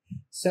conducting.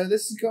 So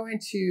this is going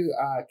to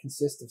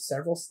consist of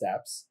several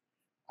steps.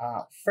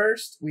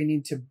 First, we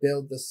need to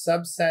build the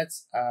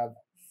subsets of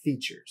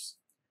features.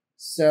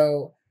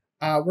 So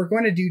we're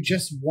going to do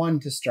just one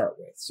to start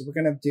with. So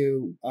we're going to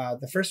do,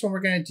 the first one we're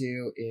going to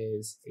do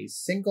is a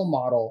single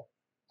model,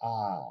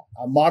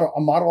 a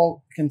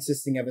model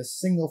consisting of a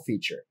single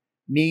feature,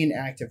 mean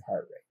active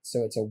heart rate.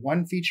 So it's a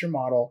 1 feature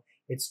model.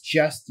 It's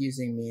just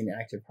using mean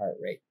active heart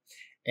rate.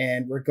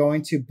 And we're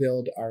going to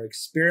build our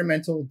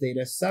experimental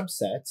data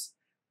subsets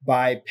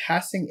by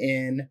passing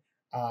in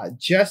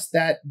just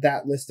that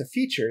list of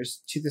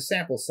features to the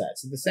sample set.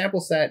 So the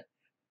sample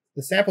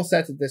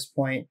sets at this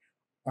point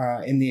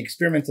in the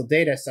experimental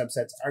data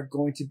subsets are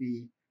going to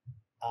be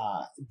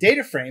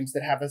data frames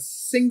that have a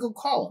single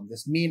column,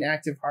 this mean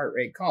active heart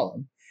rate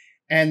column.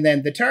 And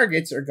then the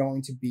targets are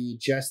going to be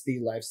just the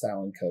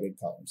lifestyle encoded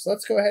column. So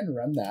let's go ahead and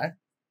run that.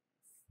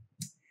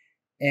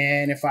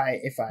 And if I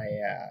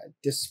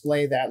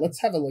display that,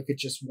 let's have a look at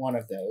just one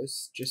of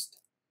those, just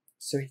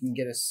so you can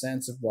get a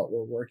sense of what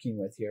we're working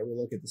with here.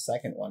 We'll look at the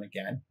second one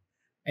again.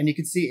 And you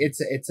can see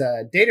it's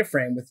a data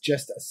frame with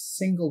just a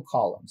single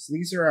column. So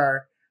these are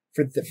our,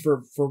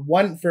 for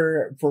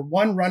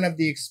one run of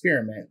the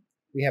experiment,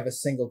 we have a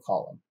single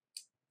column.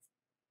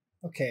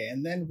 Okay,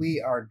 and then we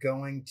are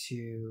going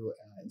to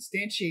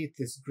instantiate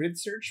this grid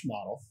search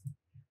model.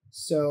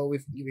 So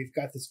we've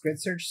got this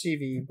grid search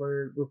CV.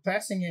 We're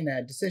passing in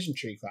a decision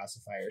tree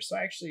classifier. So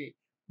I actually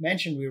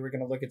mentioned we were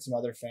going to look at some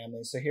other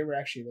families. So here we're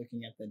actually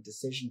looking at the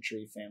decision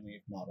tree family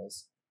of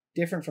models,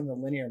 different from the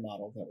linear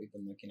model that we've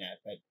been looking at.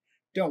 But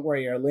don't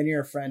worry, our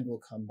linear friend will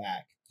come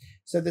back.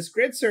 So this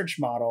grid search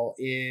model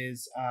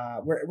is,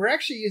 we're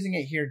actually using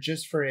it here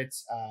just for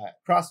its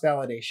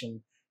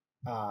cross-validation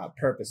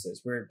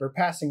purposes. We're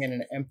passing in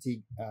an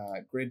empty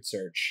grid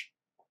search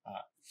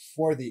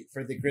for the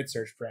grid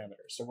search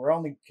parameter. So we're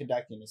only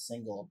conducting a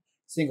single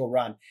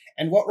run.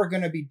 And what we're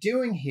going to be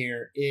doing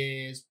here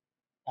is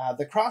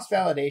the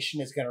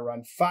cross-validation is going to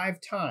run 5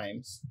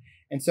 times.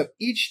 And so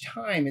each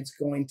time it's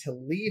going to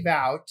leave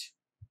out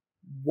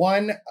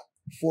one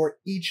for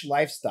each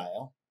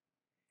lifestyle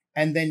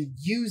and then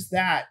use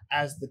that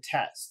as the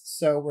test.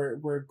 So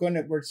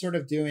we're sort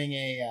of doing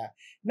a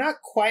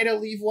not quite a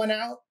leave one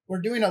out.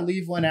 We're doing a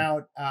leave one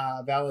out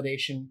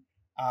validation,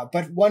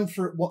 but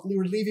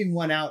we're leaving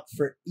one out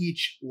for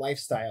each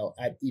lifestyle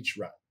at each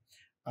run.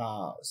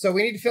 So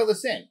we need to fill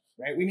this in,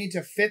 right? We need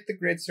to fit the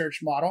grid search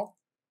model.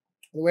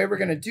 The way we're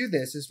going to do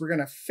this is we're going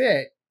to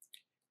fit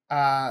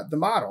the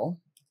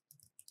model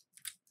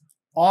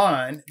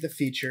on the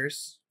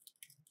features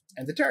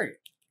and the target.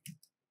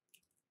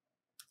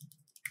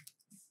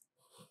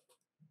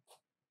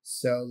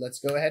 So let's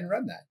go ahead and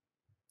run that.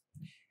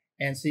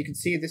 And so you can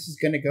see this is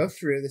going to go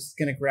through. This is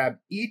going to grab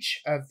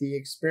each of the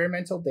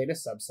experimental data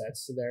subsets.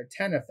 So there are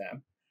 10 of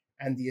them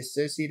and the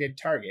associated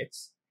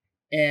targets.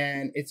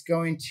 And it's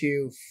going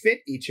to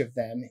fit each of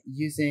them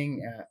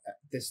using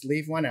this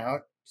leave one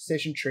out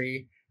decision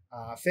tree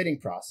fitting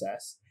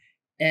process.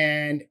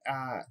 And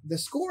the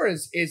score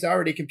is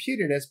already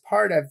computed as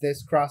part of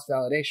this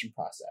cross-validation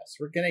process.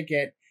 We're going to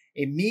get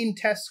a mean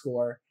test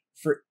score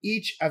for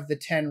each of the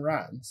 10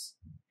 runs.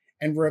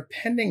 And we're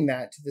appending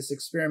that to this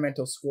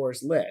experimental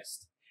scores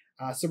list.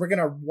 So we're going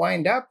to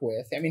wind up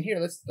with, here,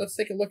 let's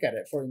take a look at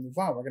it before we move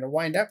on. We're going to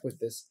wind up with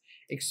this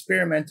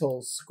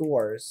experimental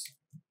scores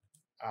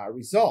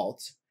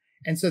result.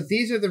 And so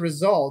these are the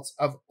results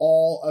of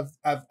all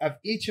of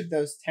each of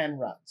those 10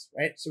 runs,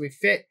 right? So we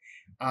fit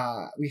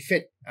a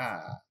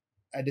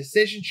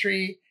decision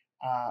tree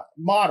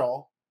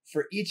model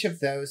for each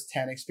of those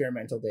 10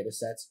 experimental data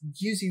sets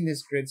using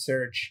this grid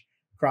search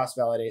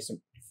cross-validation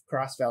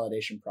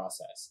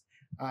process.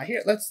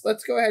 Here, let's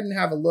go ahead and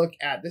have a look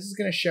at, this is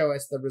going to show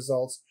us the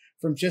results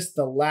from just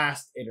the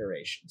last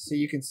iteration. So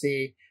you can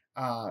see,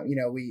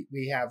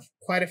 we have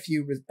quite a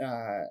few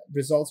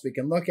results we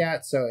can look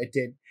at. So it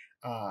did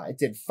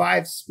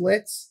 5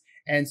 splits,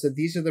 and so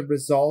these are the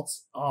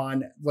results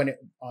on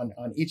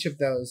each of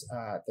those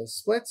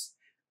splits,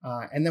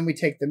 and then we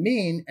take the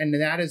mean, and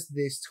that is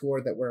the score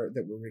that we're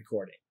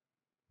recording.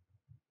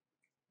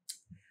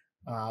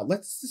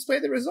 Let's display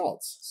the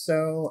results.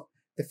 So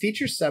the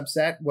feature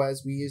subset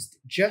was, we used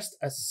just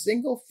a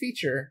single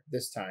feature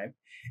this time,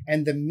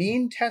 and the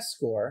mean test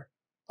score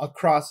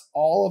across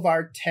all of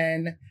our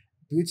 10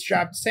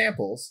 bootstrapped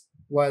samples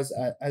was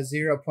a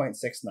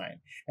 0.69,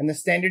 and the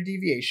standard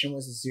deviation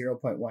was a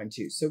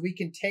 0.12. So we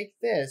can take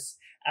this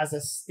as a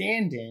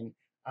stand-in.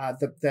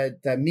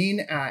 The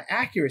mean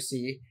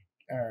accuracy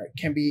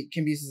can be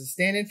used as a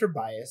stand-in for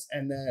bias,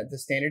 and the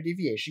standard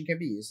deviation can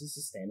be used as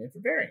a stand-in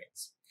for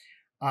variance.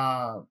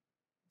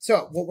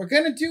 So what we're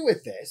going to do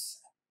with this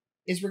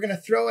is we're going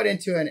to throw it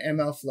into an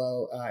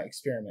MLflow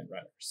experiment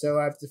runner. So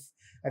I've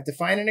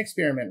defined an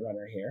experiment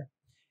runner here.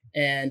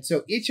 And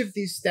so each of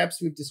these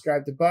steps we've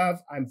described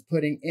above, I'm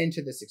putting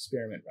into this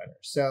experiment runner.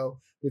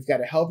 So we've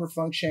got a helper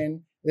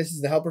function. This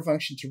is the helper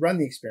function to run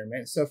the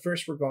experiment. So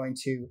first we're going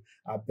to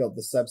build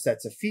the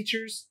subsets of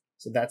features.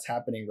 So that's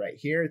happening right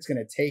here. It's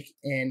going to take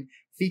in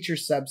feature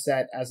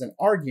subset as an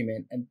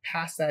argument and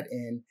pass that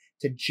in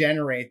to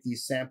generate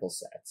these sample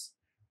sets.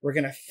 We're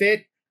going to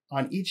fit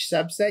on each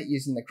subset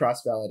using the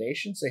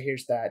cross-validation. So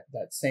here's that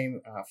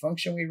same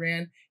function we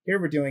ran. Here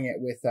we're doing it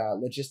with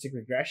logistic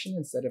regression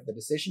instead of the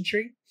decision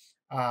tree.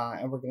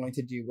 And we're going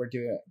to do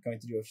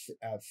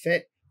a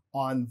fit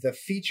on the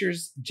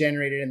features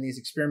generated in these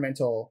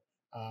experimental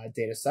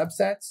data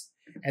subsets.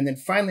 And then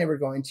finally, we're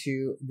going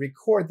to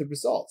record the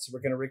results.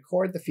 We're going to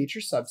record the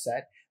feature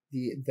subset,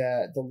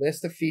 the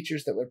list of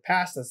features that were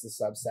passed as the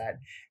subset,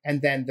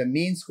 and then the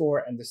mean score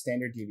and the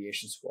standard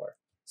deviation score.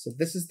 So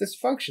this is this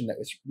function that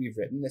we've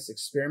written, this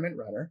experiment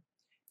runner,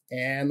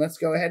 and let's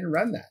go ahead and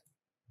run that.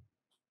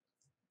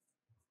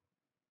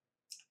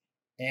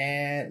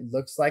 And it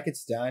looks like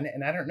it's done.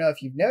 And I don't know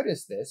if you've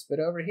noticed this, but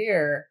over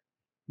here,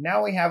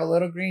 now we have a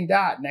little green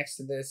dot next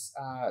to this,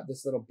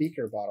 this little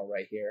beaker bottle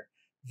right here.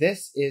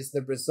 This is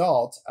the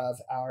result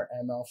of our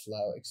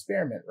MLflow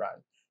experiment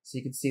run. So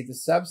you can see the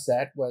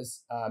subset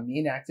was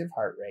mean active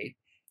heart rate,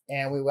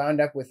 and we wound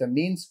up with a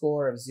mean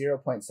score of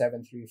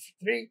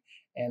 0.733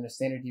 and a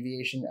standard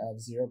deviation of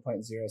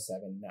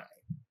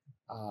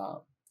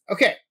 0.079.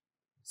 Okay,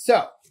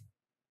 so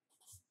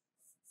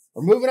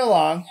we're moving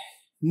along.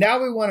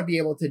 Now we want to be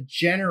able to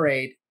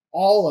generate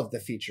all of the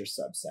feature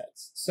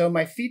subsets. So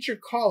my feature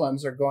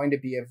columns are going to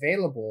be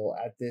available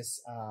at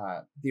this,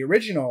 the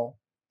original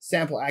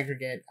sample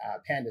aggregate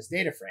pandas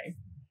data frame.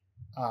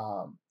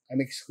 I'm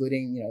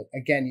excluding,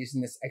 again,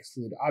 using this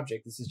exclude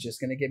object, this is just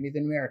going to give me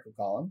the numerical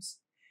columns.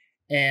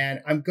 And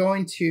I'm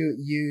going to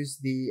use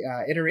the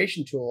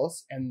iteration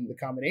tools and the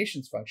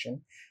combinations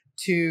function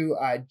to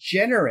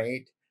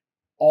generate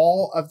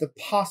all of the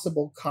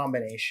possible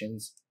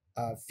combinations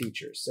of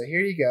features. So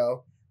here you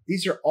go.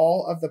 These are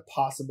all of the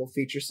possible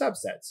feature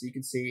subsets. So you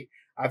can see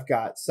I've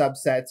got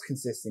subsets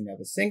consisting of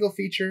a single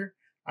feature.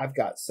 I've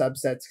got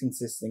subsets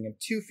consisting of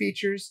 2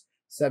 features,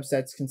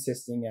 subsets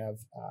consisting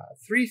of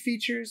 3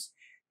 features,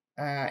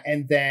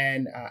 and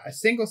then a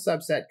single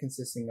subset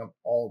consisting of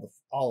all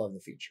of the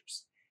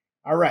features.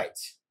 All right,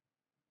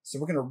 so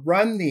we're going to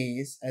run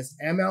these as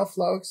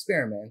MLflow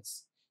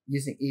experiments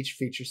using each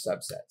feature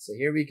subset. So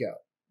here we go.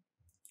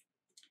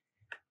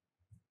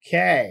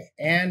 Okay,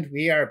 and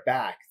we are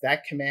back.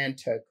 That command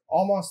took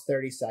almost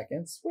 30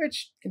 seconds,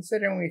 which,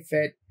 considering we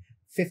fit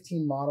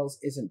 15 models,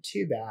 isn't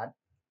too bad.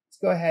 Let's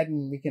go ahead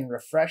and we can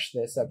refresh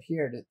this up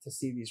here to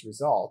see these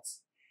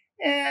results.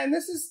 And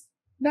this is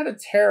not a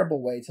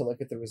terrible way to look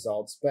at the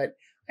results, but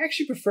I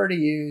actually prefer to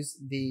use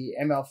the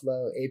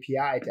MLflow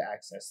API to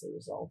access the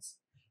results.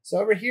 So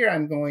over here,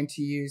 I'm going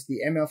to use the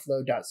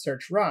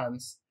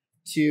MLflow.searchRuns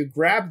to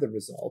grab the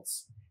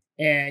results.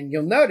 And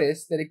you'll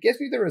notice that it gives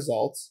me the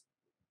results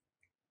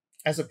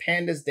as a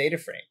pandas data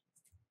frame,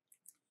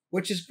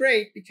 which is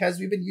great because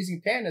we've been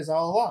using pandas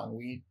all along.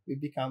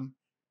 We've become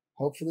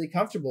hopefully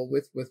comfortable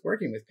with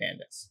working with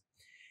pandas.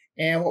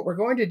 And what we're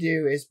going to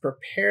do is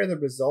prepare the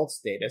results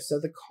data. So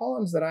the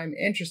columns that I'm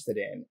interested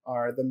in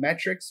are the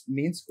metrics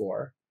mean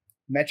score,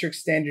 metrics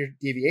standard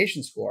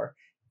deviation score,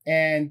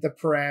 and the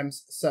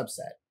params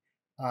subset.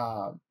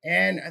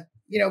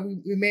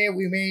 We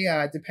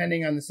may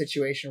depending on the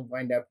situation,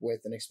 wind up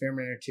with an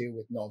experiment or 2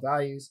 with null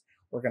values.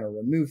 We're going to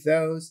remove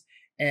those.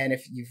 And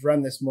if you've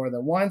run this more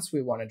than once,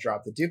 we want to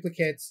drop the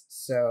duplicates.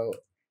 So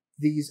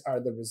these are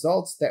the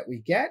results that we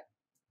get.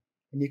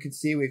 And you can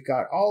see we've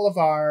got all of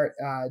our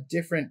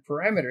different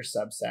parameter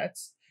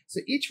subsets. So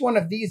each one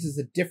of these is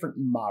a different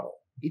model.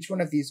 Each one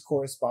of these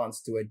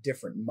corresponds to a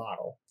different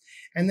model.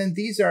 And then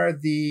these are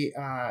the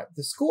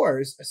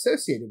scores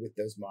associated with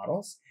those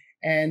models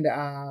and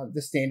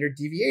the standard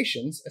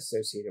deviations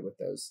associated with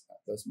those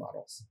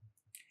models.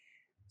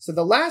 So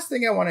the last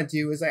thing I want to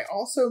do is I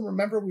also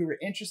remember we were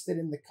interested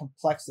in the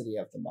complexity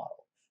of the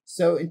model.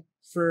 So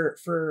for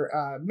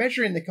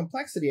measuring the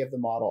complexity of the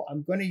model,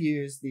 I'm going to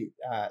use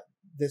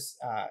this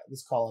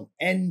column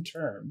n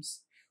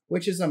terms,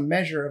 which is a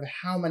measure of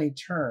how many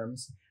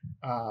terms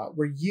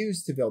were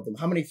used to build them,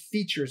 how many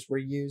features were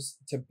used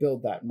to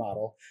build that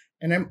model.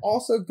 And I'm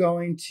also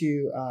going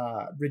to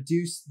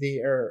reverse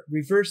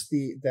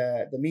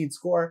the mean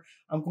score.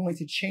 I'm going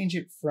to change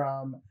it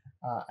from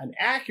an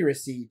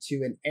accuracy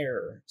to an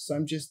error. So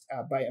I'm just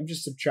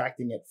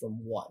subtracting it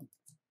from 1.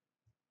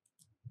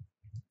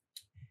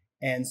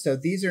 And so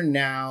these are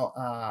now,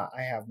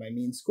 I have my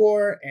mean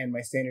score and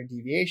my standard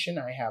deviation.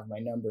 I have my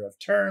number of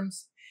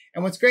terms.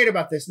 And what's great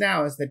about this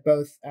now is that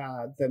both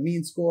the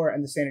mean score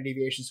and the standard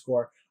deviation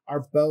score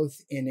are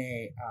both in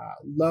a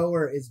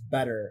lower is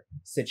better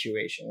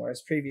situation.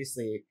 Whereas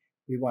previously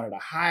we wanted a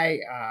high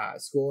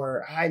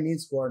high mean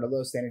score and a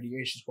low standard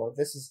deviation score.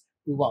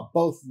 We want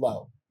both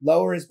low.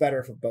 Lower is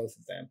better for both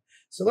of them.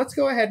 So let's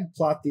go ahead and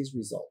plot these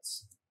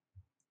results.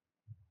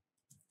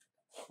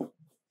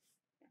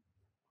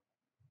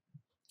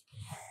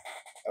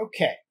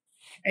 Okay,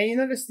 and you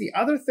notice the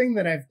other thing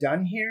that I've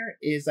done here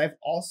is I've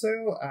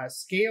also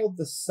scaled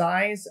the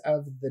size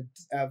of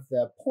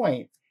the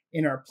point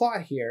in our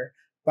plot here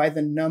by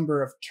the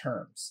number of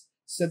terms.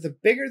 So the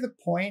bigger the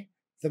point,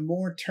 the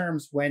more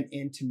terms went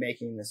into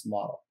making this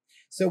model.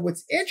 So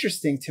what's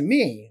interesting to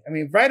me,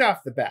 right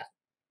off the bat,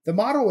 the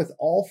model with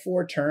all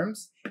 4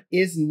 terms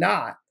is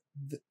not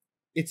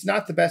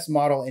the best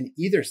model in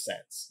either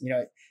sense.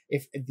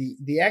 If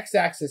the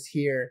x-axis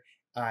here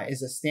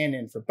is a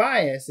stand-in for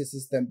bias, this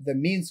is the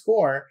mean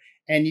score,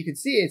 and you can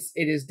see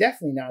it is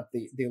definitely not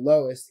the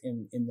lowest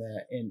in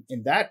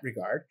that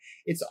regard.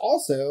 It's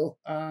also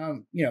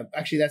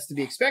actually that's to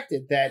be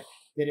expected that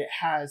it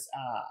has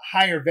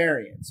higher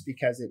variance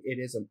because it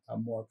is a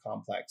more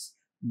complex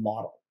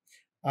model.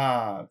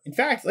 In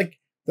fact, like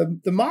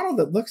the model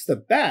that looks the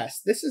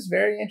best, this is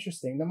very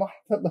interesting. The model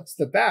that looks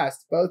the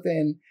best, both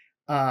in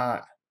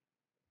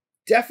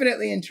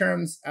definitely in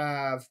terms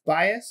of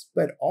bias,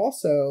 but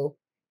also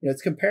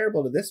it's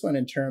comparable to this one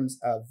in terms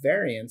of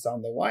variance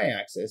on the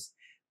y-axis.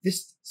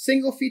 This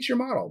single feature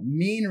model,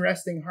 mean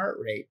resting heart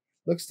rate,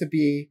 looks to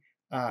be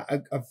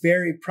a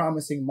very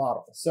promising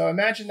model. So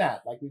imagine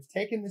that, like we've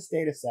taken this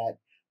data set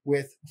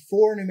with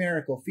 4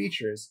 numerical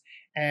features,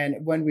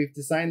 and when we've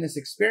designed this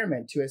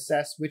experiment to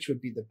assess which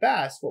would be the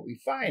best, what we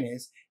find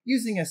is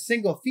using a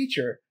single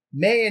feature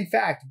may in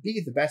fact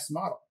be the best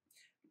model.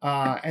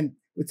 And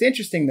what's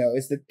interesting though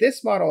is that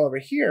this model over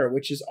here,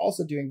 which is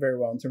also doing very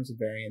well in terms of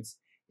variance,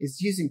 is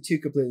using 2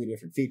 completely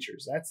different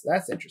features.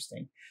 That's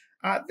interesting.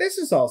 This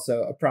is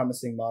also a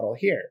promising model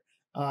here.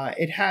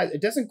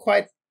 It doesn't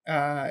quite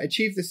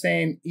achieve the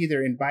same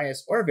either in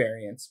bias or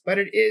variance, but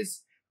it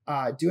is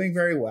doing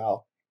very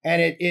well.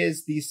 And it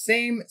is the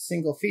same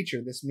single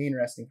feature, this mean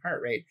resting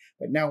heart rate,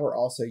 but now we're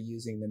also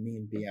using the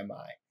mean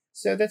BMI.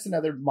 So that's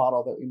another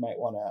model that we might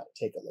want to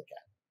take a look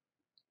at.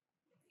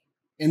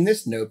 In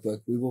this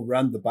notebook, we will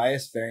run the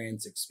bias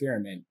variance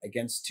experiment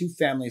against two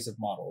families of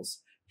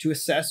models to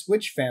assess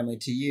which family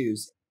to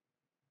use.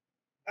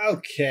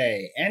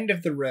 Okay, end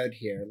of the road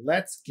here.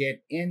 Let's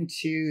get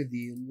into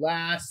the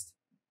last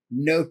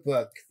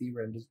notebook, the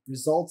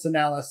results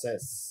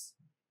analysis.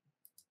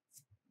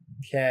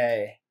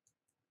 Okay,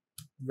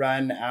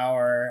 run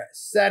our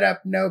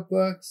setup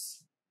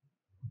notebooks.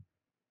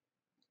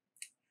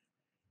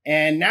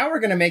 And now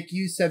we're going to make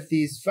use of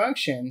these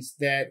functions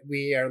that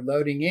we are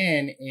loading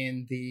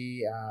in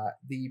the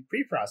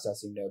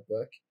pre-processing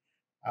notebook.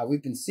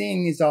 We've been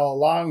seeing these all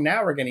along.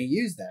 Now we're going to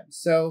use them.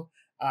 So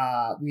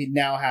we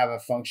now have a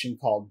function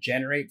called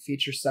generate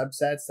feature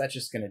subsets. That's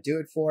just going to do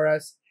it for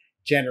us.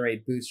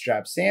 Generate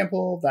bootstrap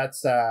sample.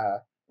 That's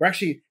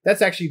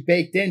actually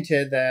baked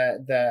into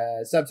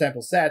the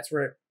subsample sets.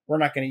 We're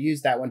not going to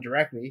use that one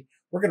directly.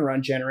 We're going to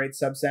run generate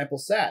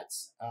subsample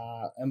sets.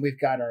 And we've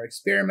got our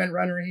experiment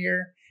runner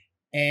here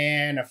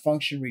and a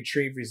function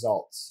retrieve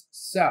results.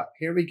 So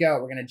here we go.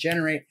 We're going to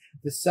generate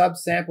the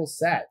subsample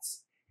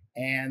sets.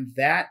 And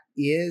that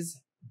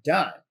is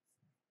done.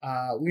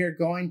 We are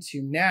going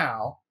to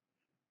now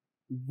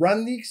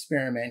run the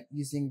experiment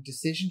using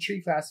decision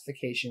tree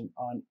classification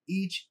on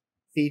each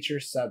feature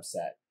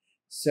subset.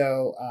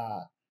 So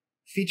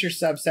feature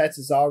subsets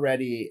is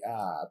already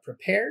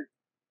prepared.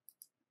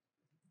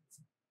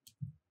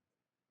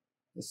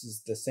 This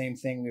is the same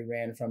thing we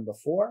ran from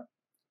before.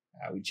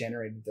 We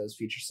generated those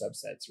feature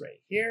subsets right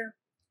here.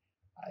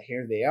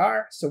 Here they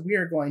are. So we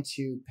are going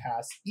to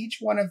pass each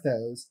one of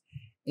those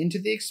into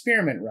the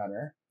experiment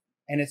runner,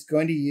 and it's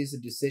going to use a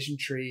decision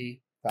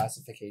tree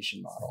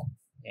classification model.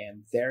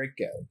 And there it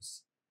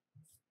goes.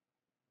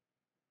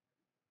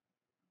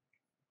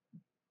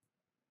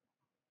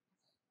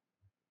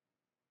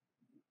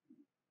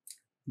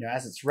 Now,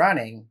 as it's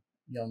running,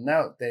 you'll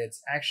note that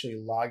it's actually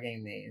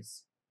logging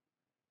these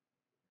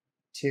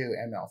to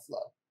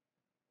MLflow.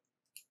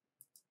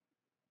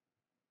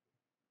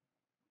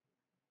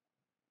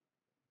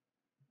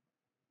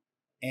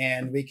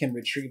 And we can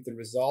retrieve the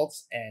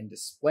results and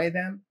display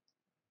them.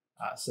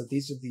 So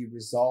these are the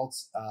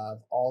results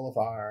of all of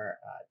our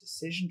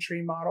decision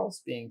tree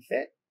models being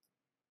fit.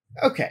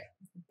 Okay,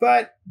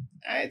 but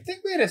I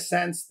think we had a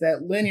sense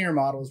that linear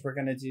models we're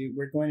going to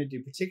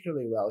do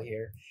particularly well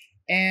here.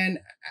 And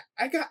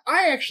I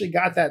actually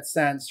got that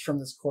sense from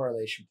this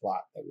correlation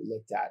plot that we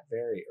looked at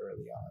very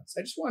early on.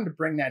 So I just wanted to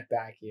bring that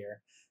back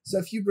here. So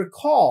if you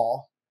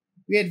recall,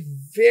 we had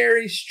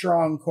very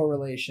strong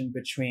correlation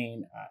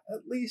between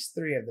at least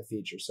three of the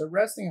features. So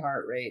resting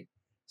heart rate,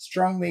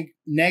 strongly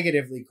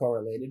negatively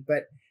correlated.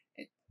 But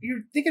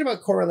you're thinking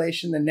about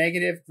correlation, the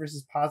negative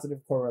versus positive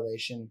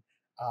correlation.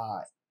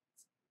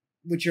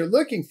 What you're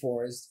looking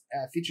for is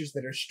features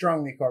that are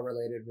strongly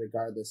correlated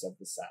regardless of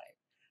the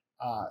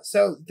sign.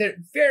 So there's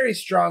very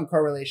strong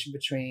correlation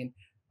between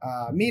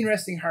mean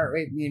resting heart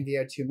rate, mean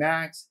VO2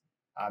 max,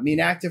 mean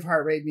active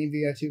heart rate, mean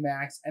VO2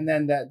 max, and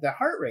then the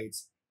heart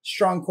rates,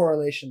 strong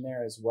correlation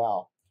there as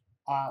well.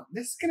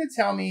 This is going to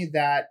tell me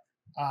that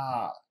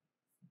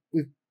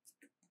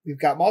we've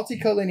got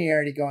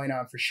multicollinearity going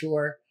on for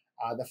sure.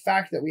 The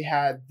fact that we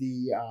had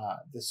the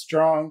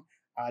strong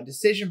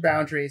decision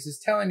boundaries is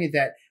telling me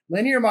that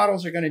linear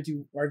models are going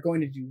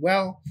to do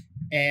well,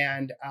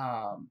 and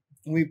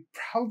we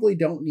probably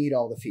don't need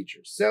all the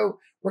features. So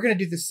we're going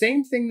to do the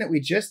same thing that we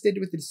just did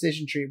with the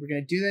decision tree. We're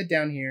going to do that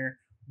down here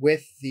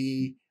with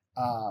the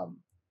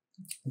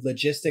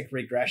logistic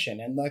regression.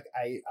 And look,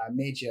 I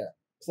made you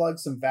plug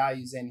some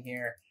values in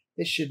here.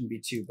 This shouldn't be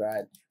too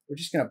bad. We're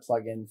just going to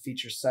plug in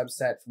feature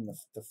subset from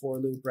the for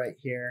loop right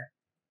here.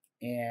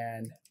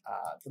 And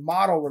the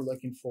model we're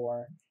looking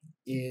for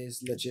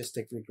is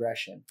logistic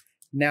regression.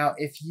 Now,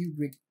 if you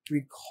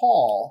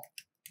recall,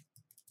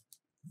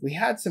 we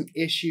had some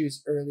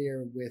issues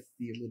earlier with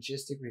the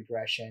logistic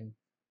regression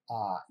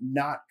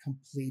not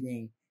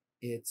completing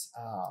it's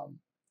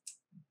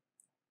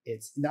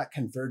not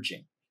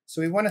converging.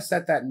 So we want to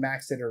set that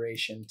max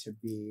iteration to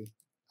be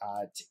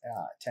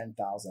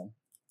 10,000.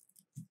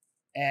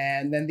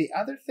 And then the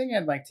other thing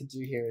I'd like to do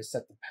here is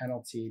set the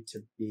penalty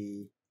to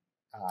be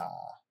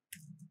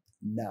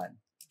none.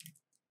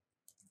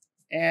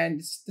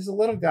 And there's a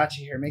little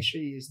gotcha here. Make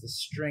sure you use the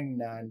string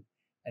none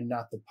and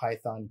not the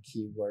Python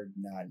keyword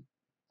none.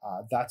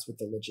 That's what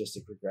the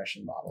logistic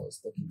regression model is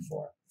looking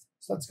for.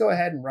 So let's go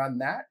ahead and run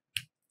that.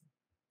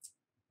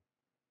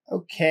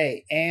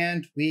 Okay,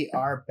 and we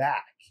are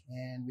back.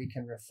 And we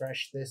can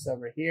refresh this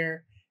over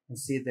here and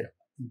see that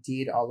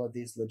indeed all of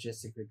these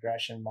logistic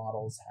regression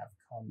models have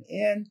come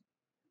in.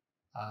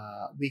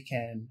 We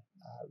can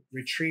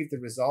retrieve the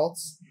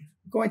results.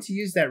 We're going to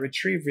use that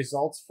retrieve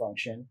results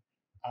function,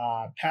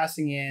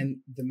 passing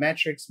in the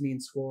metrics, mean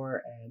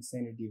score, and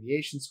standard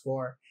deviation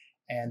score,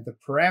 and the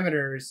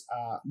parameters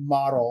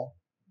model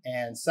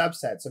and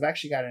subset. So I've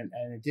actually got an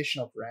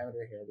additional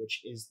parameter here,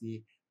 which is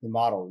the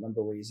model.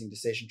 Remember, we're using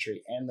decision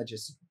tree and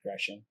logistic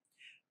regression.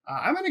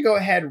 I'm going to go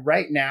ahead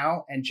right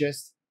now and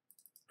just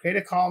create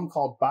a column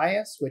called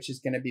bias, which is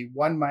going to be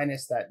 1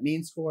 minus that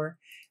mean score,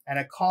 and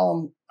a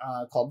column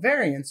called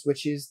variance,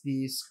 which is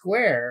the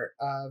square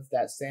of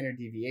that standard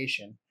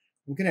deviation.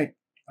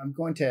 I'm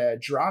going to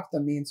drop the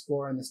mean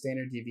score and the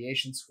standard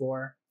deviation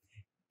score,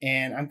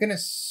 and I'm going to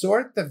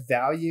sort the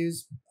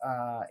values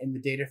in the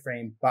data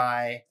frame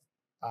by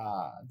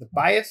the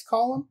bias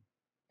column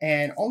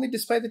and only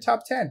display the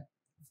top 10.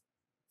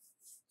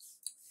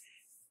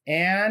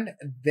 And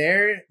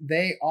there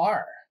they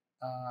are.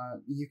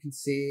 You can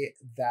see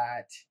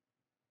that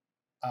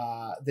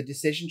the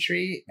decision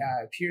tree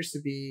appears to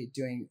be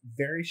doing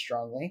very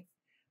strongly.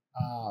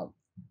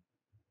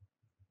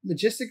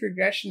 Logistic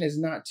regression is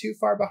not too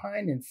far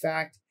behind. In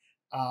fact,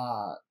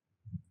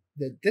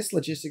 this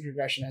logistic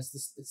regression has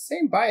the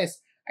same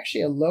bias,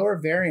 actually a lower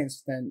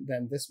variance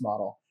than this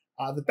model.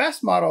 The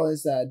best model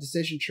is a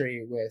decision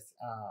tree with,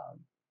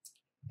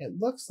 it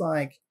looks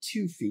like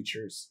 2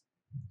 features.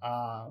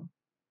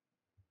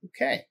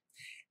 Okay.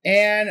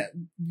 And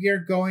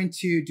we're going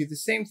to do the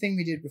same thing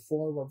we did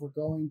before, where we're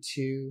going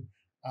to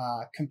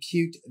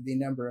compute the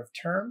number of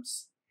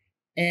terms.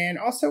 And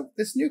also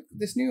this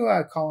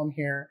new column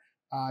here,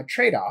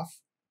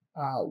 trade-off,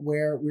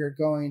 where we're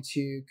going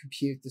to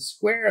compute the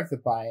square of the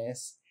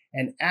bias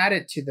and add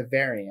it to the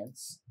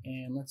variance.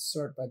 And let's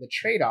sort by the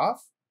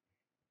trade-off.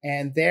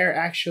 And there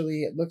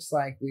actually, it looks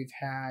like we've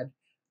had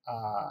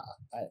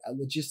a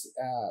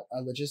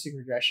logistic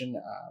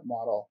regression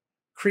model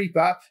creep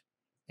up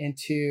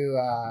into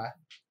a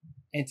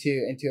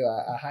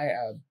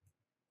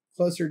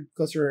closer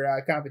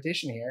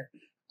competition here.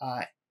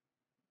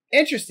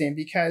 Interesting,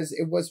 because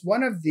it was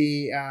one of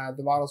the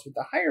models with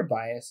the higher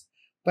bias,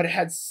 but it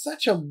had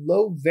such a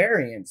low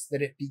variance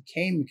that it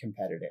became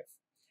competitive.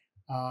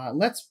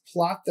 Let's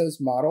plot those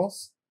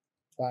models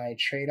by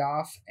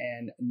trade-off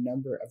and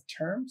number of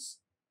terms.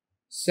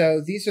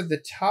 So these are the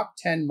top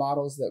 10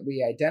 models that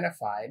we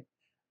identified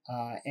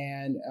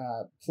and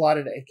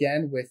plotted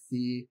again with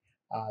the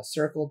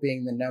circle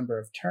being the number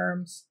of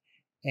terms.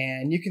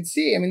 And you can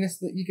see, I mean,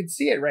 you can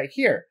see it right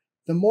here.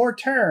 The more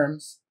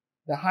terms,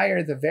 the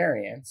higher the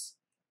variance.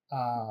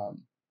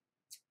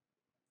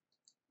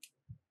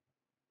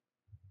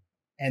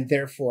 And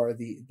therefore,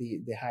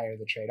 the higher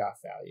the trade-off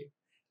value.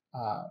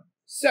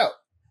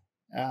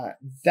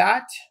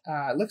 That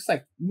looks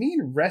like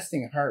mean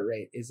resting heart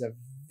rate is a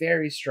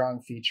very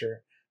strong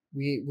feature.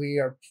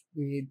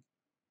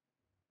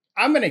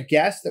 I'm going to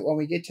guess that when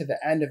we get to the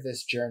end of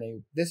this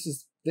journey, this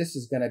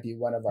is going to be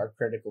one of our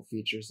critical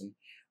features. And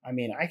I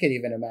mean, I could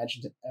even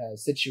imagine a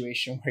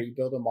situation where you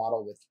build a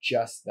model with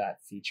just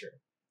that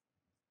feature.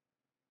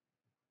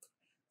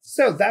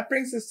 So that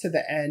brings us to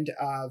the end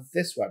of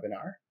this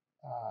webinar.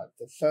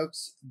 The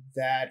folks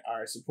that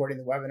are supporting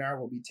the webinar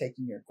will be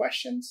taking your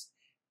questions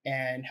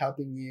and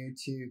helping you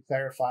to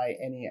clarify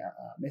any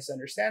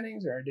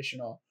misunderstandings or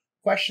additional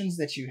questions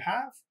that you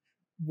have.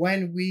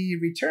 When we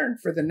return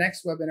for the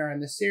next webinar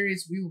in the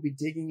series, we will be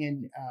digging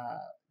in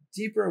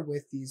deeper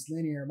with these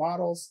linear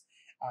models,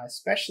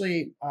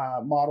 especially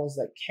models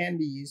that can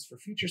be used for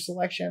feature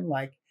selection,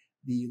 like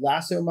the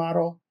lasso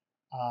model.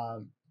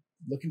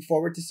 Looking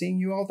forward to seeing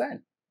you all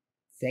then.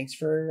 Thanks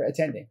for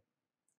attending.